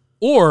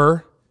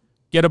 or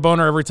get a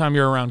boner every time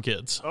you're around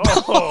kids?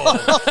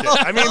 Oh, shit.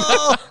 I mean,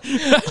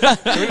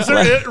 is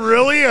there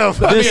really a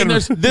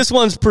this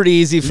one's pretty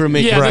easy for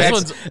me.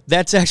 Yeah,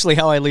 that's actually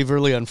how I leave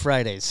early on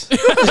Fridays.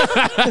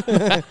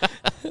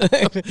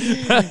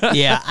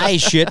 Yeah, I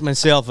shit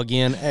myself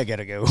again. I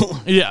gotta go.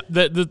 Yeah,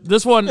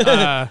 this one.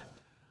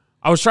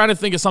 I was trying to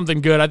think of something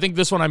good. I think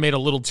this one I made a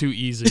little too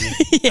easy.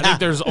 I think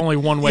there's only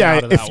one way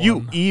out of that if you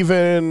one.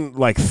 even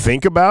like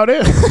think about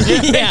it,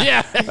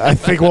 Yeah. I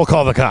think we'll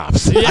call the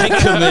cops. I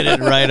committed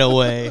right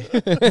away.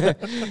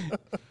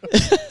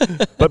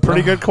 But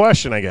pretty good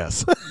question, I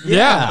guess.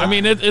 Yeah. I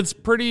mean, it's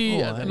pretty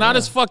not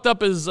as fucked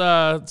up as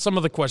some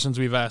of the questions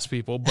we've asked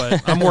people,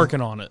 but I'm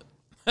working on it.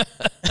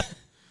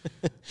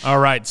 All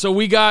right. So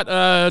we got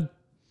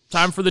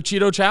time for the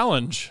Cheeto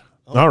Challenge.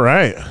 All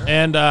right.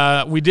 And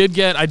I did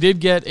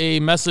get a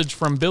message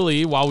from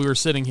Billy while we were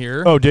sitting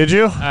here. Oh, did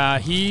you?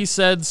 He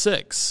said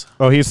 6.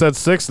 Oh, he said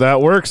 6.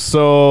 That works.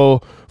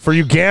 So for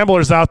you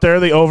gamblers out there,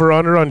 the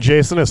over-under on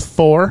Jason is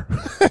 4.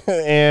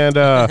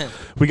 And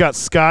we got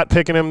Scott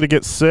picking him to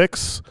get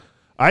 6.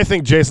 I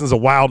think Jason's a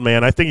wild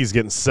man. I think he's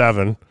getting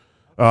 7.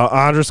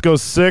 Andres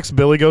goes 6.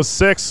 Billy goes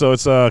 6. So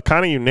it's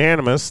kind of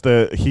unanimous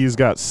that he's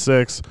got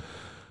 6.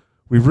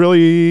 We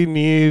really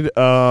need...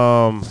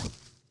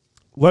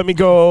 let me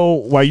go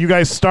while you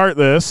guys start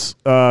this.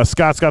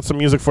 Scott's got some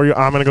music for you.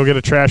 I'm going to go get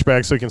a trash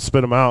bag so he can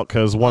spit them out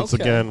because once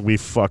again, we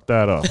fucked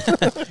that up.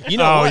 You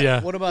know what?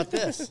 Yeah. What about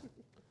this?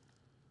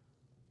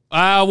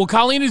 Well,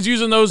 Colleen is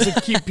using those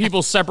to keep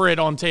people separate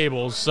on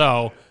tables,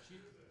 so...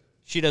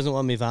 She doesn't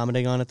want me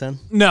vomiting on it then?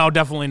 No,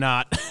 definitely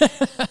not.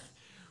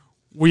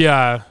 We,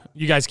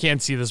 you guys can't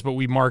see this, but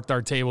we marked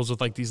our tables with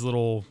like these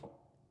little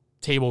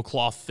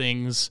tablecloth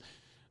things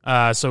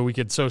so we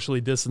could socially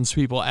distance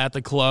people at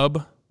the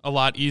club a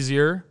lot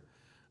easier.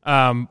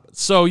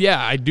 So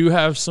yeah, I do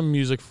have some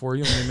music for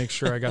you. Let me make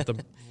sure I got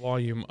the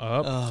volume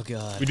up. Oh,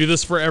 God. We do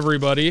this for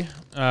everybody.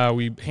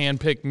 We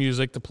handpick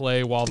music to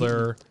play while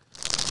they're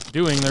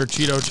doing their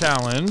Cheeto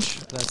Challenge.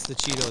 That's the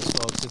Cheetos,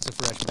 folks. It's a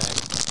fresh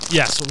bag.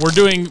 Yes, we're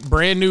doing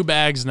brand new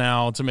bags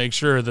now to make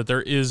sure that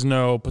there is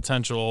no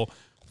potential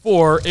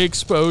for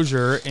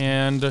exposure.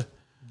 And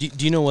Do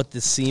you know what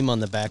the seam on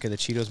the back of the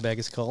Cheetos bag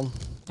is called?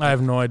 I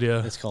have no idea.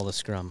 It's called a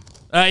scrum.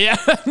 Yeah,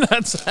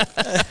 that's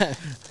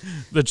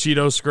the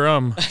Cheeto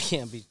Scrum. I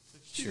can't be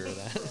sure of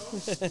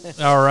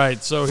that. All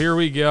right, so here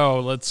we go.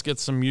 Let's get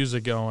some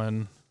music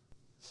going.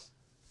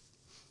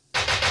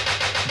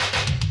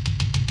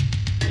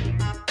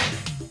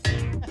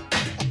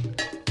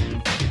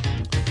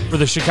 For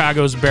the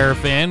Chicago's Bear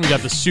fan, we got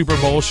the Super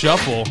Bowl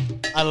Shuffle.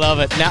 I love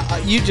it. Now,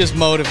 you just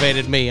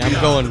motivated me. I'm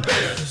going.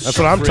 That's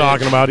what I'm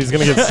talking about. He's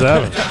going to get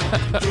 7.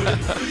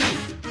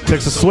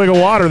 Takes a swig of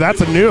water.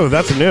 That's a new.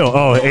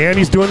 Oh, and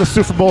he's doing the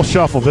Super Bowl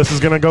Shuffle. This is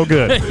going to go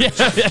good.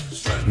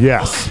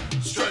 Yes.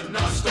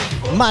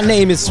 My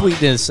name is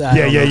Sweetness. Yeah.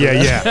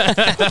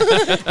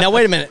 Now,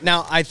 wait a minute.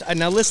 Now,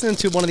 now listening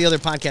to one of the other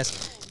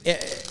podcasts.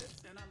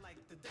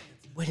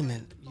 Wait a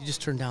minute. You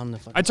just turned down the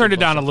fucking... I turned it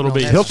down a little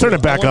bit. He'll turn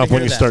it back up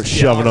when you start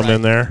shoving them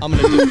in there. I'm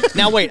gonna do.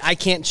 Now, wait. I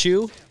can't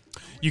chew?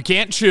 You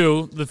can't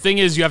chew. The thing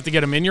is, you have to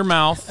get them in your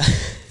mouth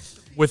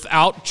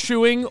without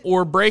chewing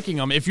or breaking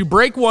them. If you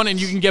break one and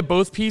you can get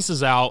both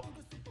pieces out,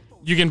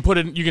 you can put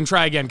it. You can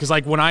try again. Because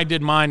like when I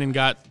did mine and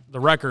got the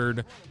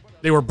record,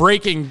 they were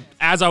breaking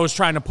as I was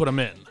trying to put them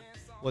in.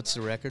 What's the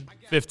record?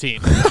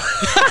 15. So I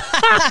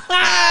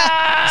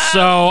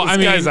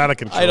mean, guy's out of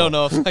control. I don't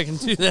know if I can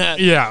do that.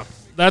 Yeah,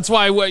 that's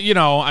why.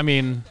 I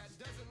mean,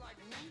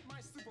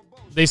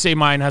 they say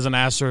mine has an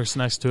asterisk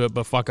next to it,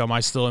 but fuck them. I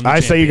still am. I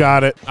say you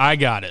got it. I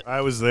got it.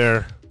 I was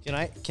there. Can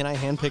I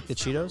handpick the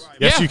Cheetos?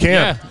 Yes, Yeah, you can.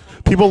 yeah.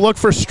 People look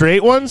for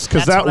straight ones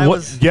because That's that. what I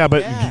was- Yeah,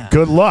 but yeah.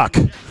 good luck.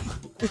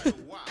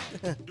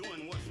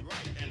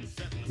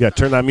 Yeah,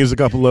 turn that music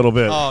up a little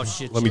bit. Oh,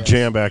 shit, Let me yes.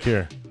 jam back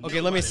here.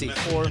 Okay, let me see.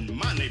 4.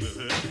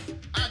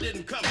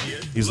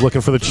 He's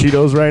looking for the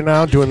Cheetos right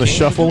now, doing the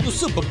shuffle. The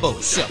Super Bowl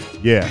Shuffle.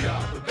 Yeah.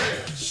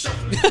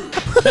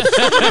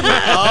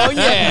 Oh,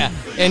 yeah.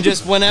 And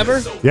just whenever?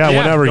 Yeah, Yeah,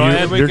 whenever. go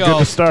ahead. You're We good go.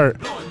 to start.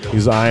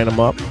 He's eyeing them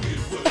up.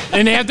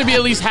 And they have to be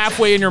at least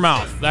halfway in your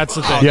mouth. That's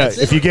the thing. Yeah,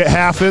 if you get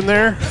half in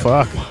there,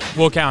 fuck.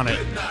 We'll count it.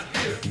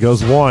 He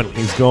goes 1.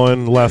 He's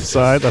going left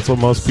side. That's what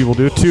most people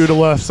do. 2 to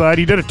left side.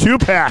 He did a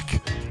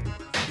 2-pack.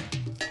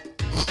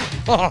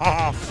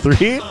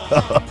 3.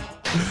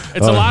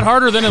 It's a lot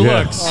harder than it Yeah.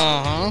 looks.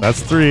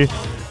 That's 3.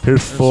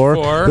 Here's 4.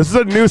 4. This is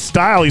a new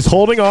style. He's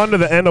holding on to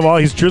the end of all.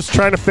 He's just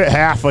trying to fit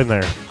half in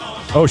there.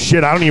 Oh,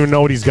 shit. I don't even know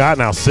what he's got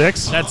now.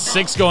 6? That's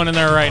 6 going in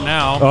there right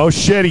now. Oh,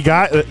 shit. He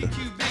got it.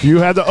 You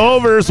had the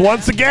overs.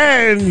 Once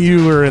again,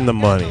 you were in the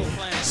money.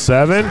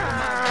 7.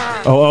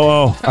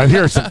 Oh. I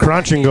hear some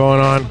crunching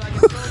going on.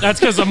 That's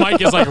because the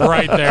mic is like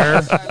right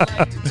there.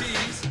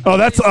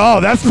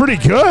 That's pretty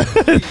good.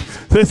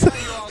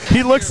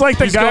 He looks like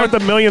the guy with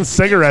the million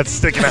cigarettes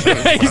sticking out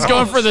He's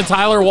going for the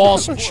Tyler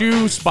Walsh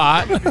chew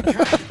spot.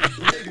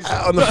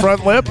 on the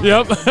front lip.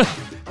 Yep.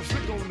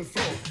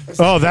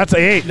 Oh, that's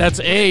 8. That's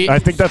 8. I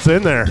think that's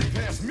in there.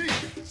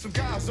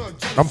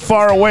 I'm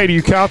far away. Do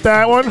you count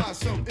that one?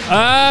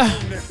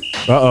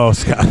 Uh-oh.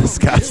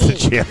 Scott's the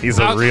champ. He's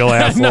a real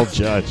asshole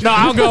judge. No,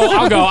 I'll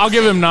go. I'll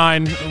give him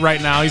 9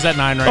 right now. He's at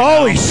 9 right now.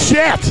 Holy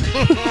shit!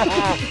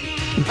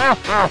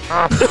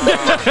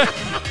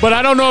 But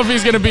I don't know if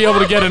he's going to be able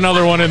to get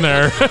another one in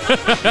there.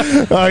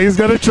 He's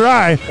going to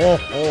try.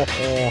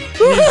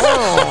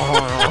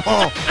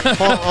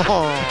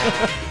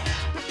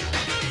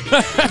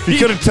 You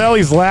couldn't tell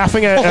he's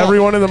laughing at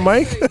everyone in the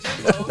mic?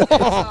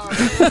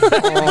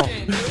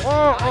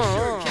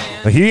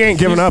 He ain't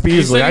giving up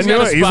easily. I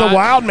knew it. He's a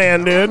wild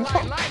man, dude.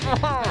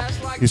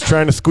 He's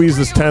trying to squeeze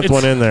this 10th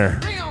one in there.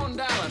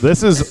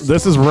 This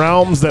is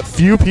realms that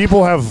few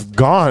people have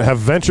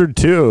ventured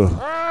to.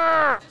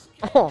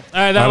 All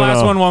right, that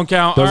last one won't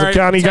count. Doesn't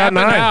count. He got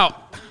 9.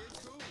 Out.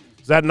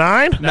 Is that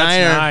 9? That's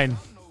 9.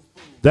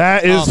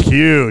 That is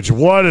huge.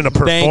 What a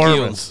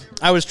performance. Thank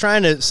you. I was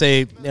trying to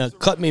say,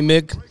 cut me,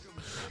 Mick.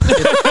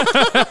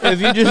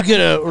 If you just get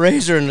a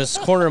razor in this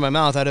corner of my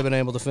mouth, I'd have been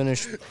able to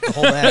finish the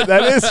whole bag.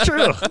 That is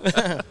true.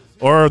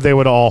 Or they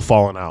would have all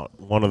fallen out.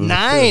 One of the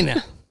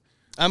 9.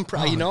 I'm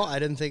proud. I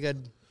didn't think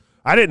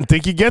I didn't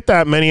think you'd get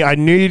that many. I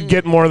knew you'd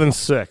get more than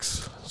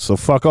 6. So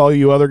fuck all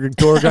you other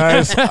tour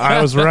guys. I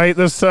was right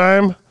this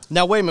time.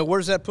 Now wait a minute.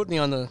 Where's that putting me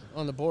on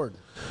the board?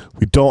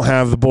 We don't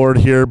have the board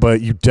here,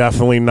 but you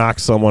definitely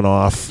knocked someone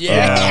off.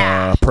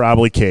 Yeah.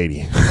 Probably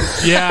Katie.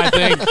 Yeah,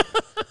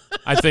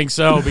 I think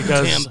so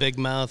because Damn big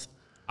mouth.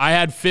 I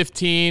had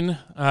 15.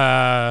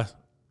 Tyler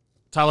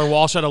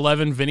Walsh had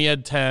 11. Vinny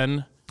had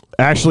 10.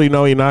 Actually,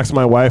 no, he knocks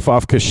my wife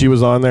off because she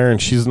was on there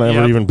and she's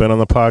never even been on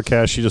the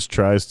podcast. She just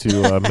tries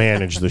to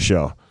manage the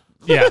show.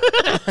 Yeah.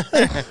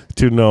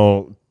 to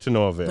no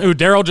avail. Ooh,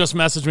 Daryl just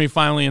messaged me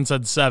finally and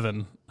said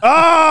 7.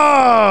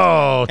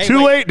 Oh, Hey,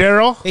 too wait. late,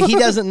 Daryl. Hey, he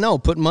doesn't know.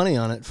 Put money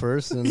on it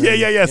first. And then,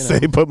 Yeah. Say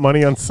put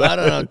money on 7. I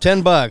don't know.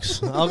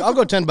 $10. I'll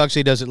go $10.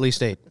 He does at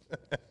least 8.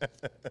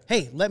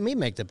 Hey, let me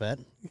make the bet.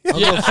 I'll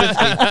go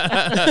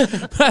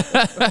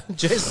 50.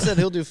 Jason said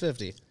he'll do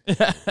 50.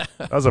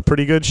 That was a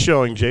pretty good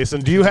showing,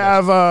 Jason. Do you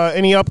have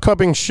any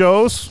upcoming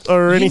shows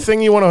or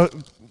anything you want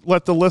to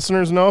let the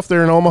listeners know? If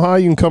they're in Omaha,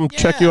 you can come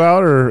check you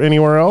out, or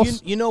anywhere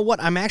else? You know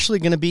what? I'm actually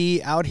going to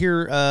be out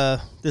here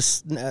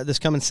this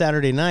coming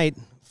Saturday night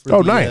for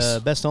the nice.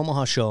 Best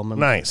Omaha show. I'm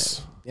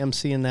Nice.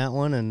 emceeing that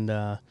one,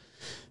 and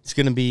it's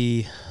going to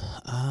be,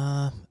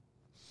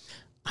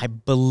 I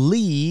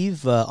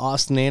believe,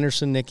 Austin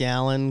Anderson, Nick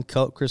Allen,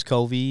 Chris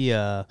Covey,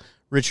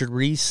 Richard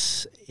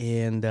Reese,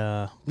 and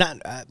I'm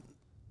going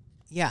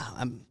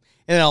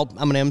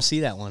to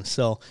MC that one.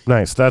 So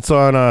Nice. That's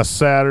on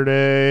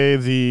Saturday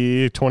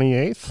the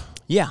 28th?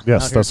 yeah.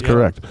 Yes, that's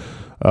correct.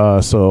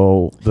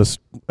 So this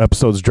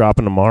episode's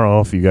dropping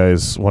tomorrow. If you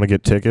guys want to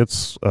get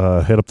tickets,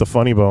 hit up the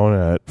Funny Bone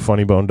at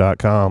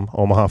funnybone.com,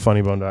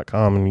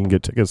 omahafunnybone.com, and you can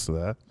get tickets to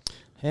that.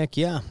 Heck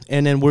yeah.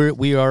 And then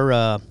we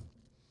are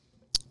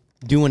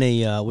doing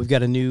we've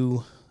got a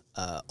new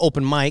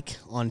open mic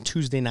on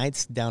Tuesday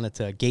nights down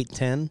at Gate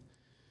 10.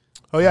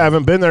 Oh, yeah, I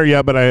haven't been there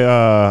yet, but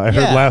I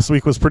heard last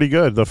week was pretty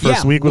good. The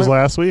first week was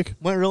last week?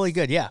 Went really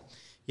good, yeah.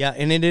 Yeah,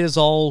 and it is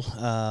all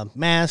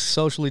masked,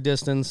 socially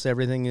distanced.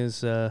 Everything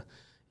is,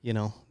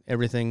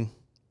 everything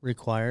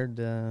required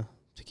to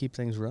keep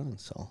things running.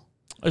 So,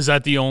 is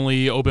that the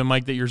only open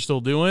mic that you're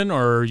still doing,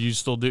 or are you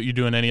you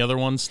doing any other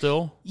ones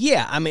still?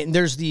 Yeah, I mean,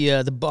 there's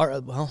the bar.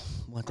 Well,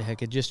 what the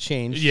heck? It just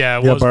changed. Yeah,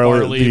 it was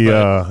Barley,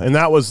 and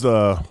that was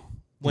the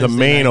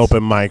main nights.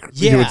 open mic,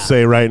 you would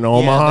say, right in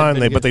Omaha,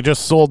 but they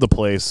just sold the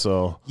place.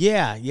 So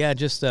yeah.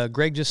 Just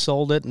Greg just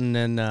sold it, and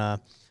then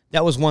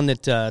that was one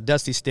that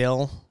Dusty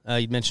Stale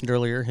you mentioned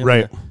earlier.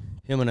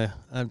 Him and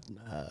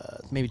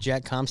maybe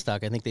Jack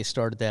Comstock. I think they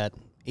started that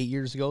 8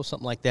 years ago,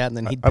 something like that. And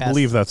then I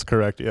believe that's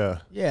correct. Yeah.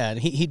 Yeah, and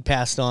he'd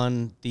passed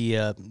on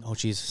the.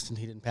 Jesus,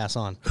 he didn't pass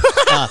on.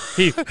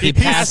 He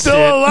passed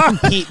still alive.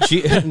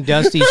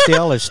 Dusty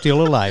Stale is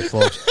still alive,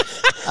 folks.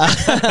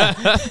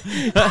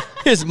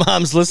 His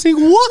mom's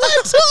listening.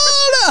 What?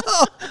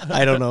 Oh, no.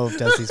 I don't know if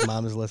Dusty's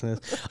mom is listening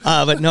to this.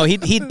 But no,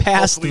 he'd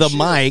passed the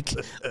mic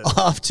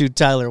off to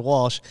Tyler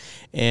Walsh,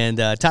 and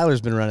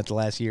Tyler's been running it the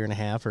last year and a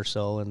half or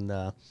so,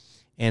 and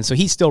so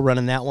he's still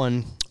running that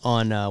one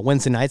on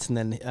Wednesday nights, and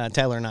then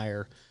Tyler and I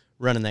are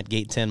running that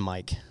Gate 10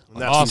 mic.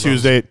 That's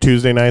awesome.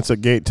 Tuesday nights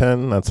at Gate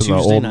 10. That's in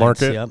the old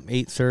market. Yep,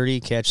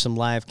 8:30. Catch some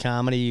live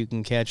comedy. You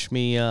can catch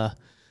me.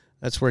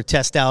 That's where I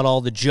test out all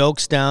the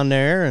jokes down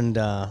there, and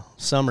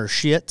some are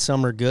shit,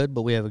 some are good,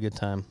 but we have a good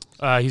time.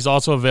 He's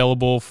also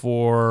available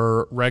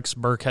for Rex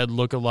Burkhead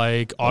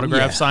lookalike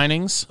autograph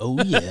signings.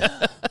 Oh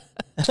yeah.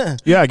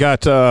 Yeah, I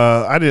got.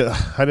 I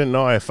didn't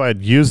know if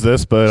I'd use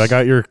this, but I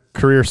got your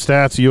career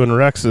stats. You and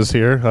Rex's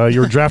here.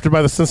 You were drafted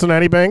by the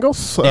Cincinnati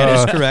Bengals. That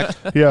is correct.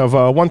 You have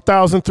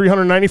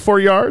 1,394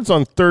 yards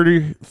on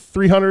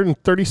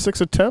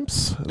 336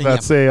 attempts.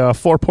 That's a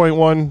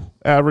 4.1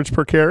 average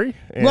per carry.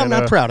 And, well, I'm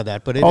not proud of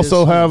that, but it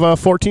also is, have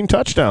 14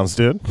 touchdowns,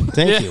 dude.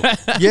 Thank you.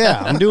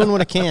 Yeah, I'm doing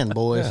what I can,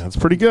 boys. Yeah, that's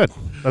pretty good.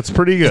 That's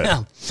pretty good.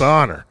 Yeah. It's an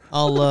honor.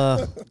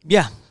 I'll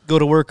go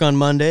to work on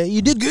Monday.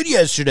 You did good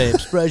yesterday. I'm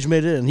surprised you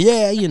made it in.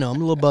 Yeah, I'm a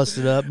little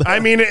busted up. I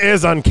mean, it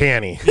is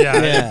uncanny.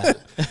 Yeah.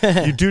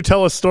 You do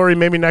tell a story.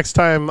 Maybe next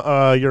time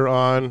you're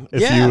on,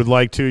 if you would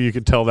like to, you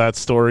could tell that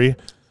story.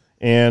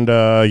 And,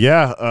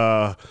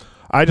 I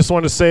I just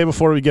wanted to say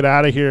before we get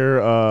out of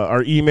here,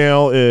 our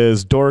email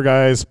is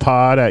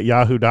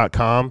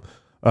doorguyspod@yahoo.com.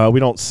 We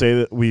don't say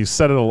that. We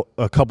said it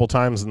a couple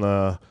times in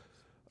the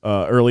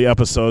early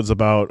episodes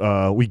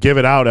about we give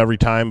it out every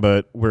time,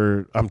 but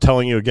I'm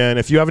telling you again,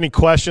 if you have any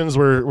questions,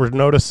 we're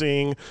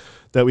noticing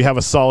that we have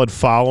a solid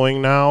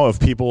following now of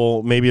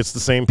people. Maybe it's the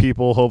same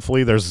people.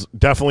 Hopefully there's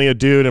definitely a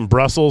dude in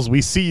Brussels.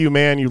 We see you,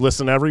 man. You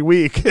listen every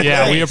week.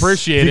 Yeah, we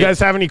appreciate it. If you guys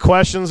have any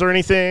questions or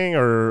anything,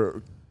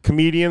 or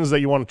comedians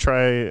that you want to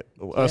try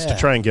us to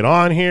try and get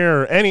on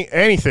here, or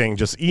anything,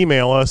 just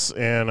email us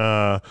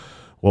and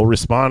we'll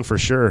respond for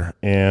sure.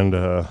 And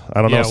I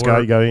don't know,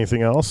 Scott, you got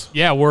anything else?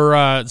 Yeah,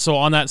 we're so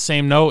on that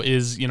same note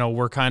is,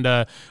 we're kind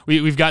of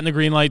we've gotten the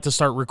green light to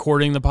start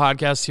recording the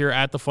podcast here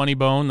at the Funny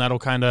Bone. That'll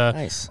kind of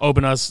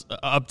open us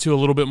up to a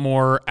little bit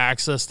more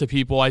access to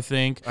people, I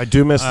think. I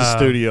do miss the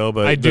studio,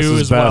 but I this do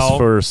is as best well,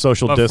 for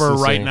social but distancing.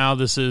 for right now,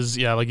 this is,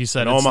 like you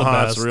said, in it's Omaha, the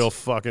best. it's real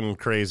fucking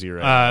crazy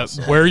right now.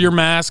 So. Wear your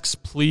masks,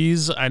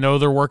 please. I know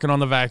they're working on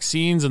the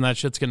vaccines, and that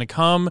shit's going to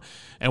come,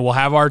 and we'll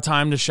have our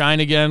time to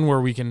shine again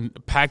where we can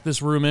pack this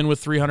room in with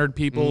 300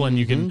 people and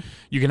you can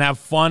have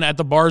fun at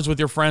the bars with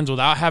your friends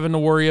without having to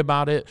worry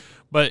about it.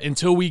 But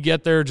until we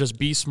get there, just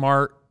be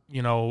smart,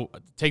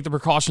 take the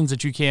precautions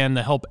that you can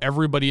to help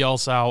everybody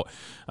else out,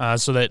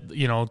 so that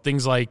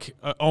things like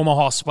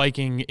Omaha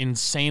spiking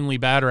insanely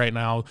bad right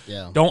now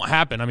don't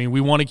happen. I mean,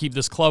 we want to keep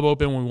this club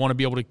open. We want to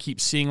be able to keep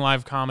seeing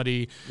live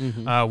comedy.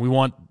 We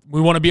want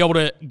to be able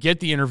to get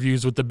the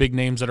interviews with the big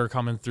names that are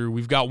coming through.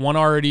 We've got one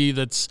already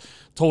that's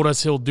told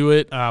us he'll do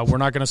it. We're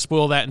not going to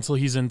spoil that until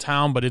he's in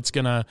town, but it's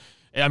gonna.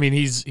 I mean,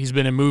 he's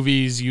been in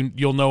movies.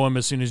 You'll know him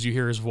as soon as you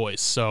hear his voice.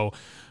 So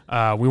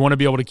we want to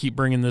be able to keep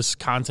bringing this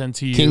content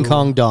to you. King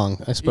Kong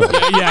Dong, I suppose.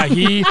 Yeah,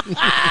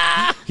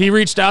 he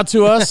reached out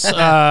to us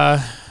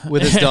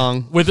with his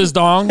dong. With his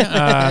dong,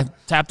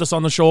 tapped us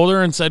on the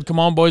shoulder and said, "Come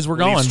on, boys, we're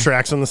going." Leaves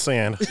tracks in the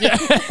sand.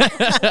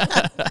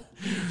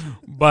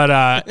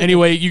 But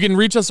anyway, you can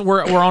reach us.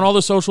 We're on all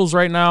the socials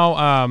right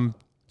now.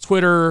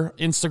 Twitter,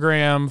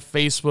 Instagram,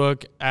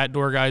 Facebook at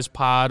Door Guys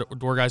Pod or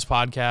Door Guys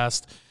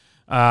Podcast.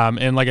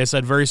 And like I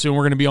said, very soon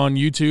we're going to be on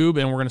YouTube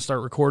and we're going to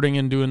start recording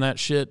and doing that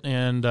shit.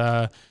 And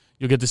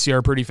you'll get to see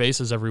our pretty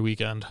faces every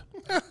weekend.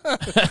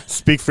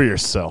 Speak for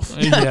yourself.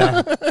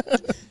 Yeah.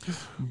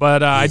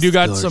 But I do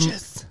got some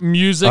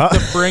music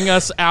to bring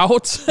us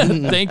out.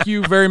 Thank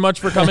you very much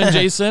for coming,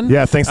 Jason.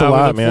 Yeah, thanks a lot,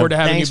 man. We look forward to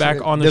having you back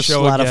on the show again. This was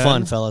a lot of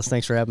fun, fellas.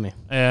 Thanks for having me.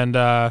 And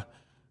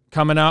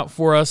coming out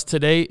for us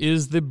today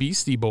is the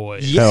Beastie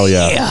Boys. Hell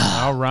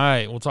yeah. All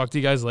right. We'll talk to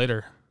you guys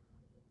later.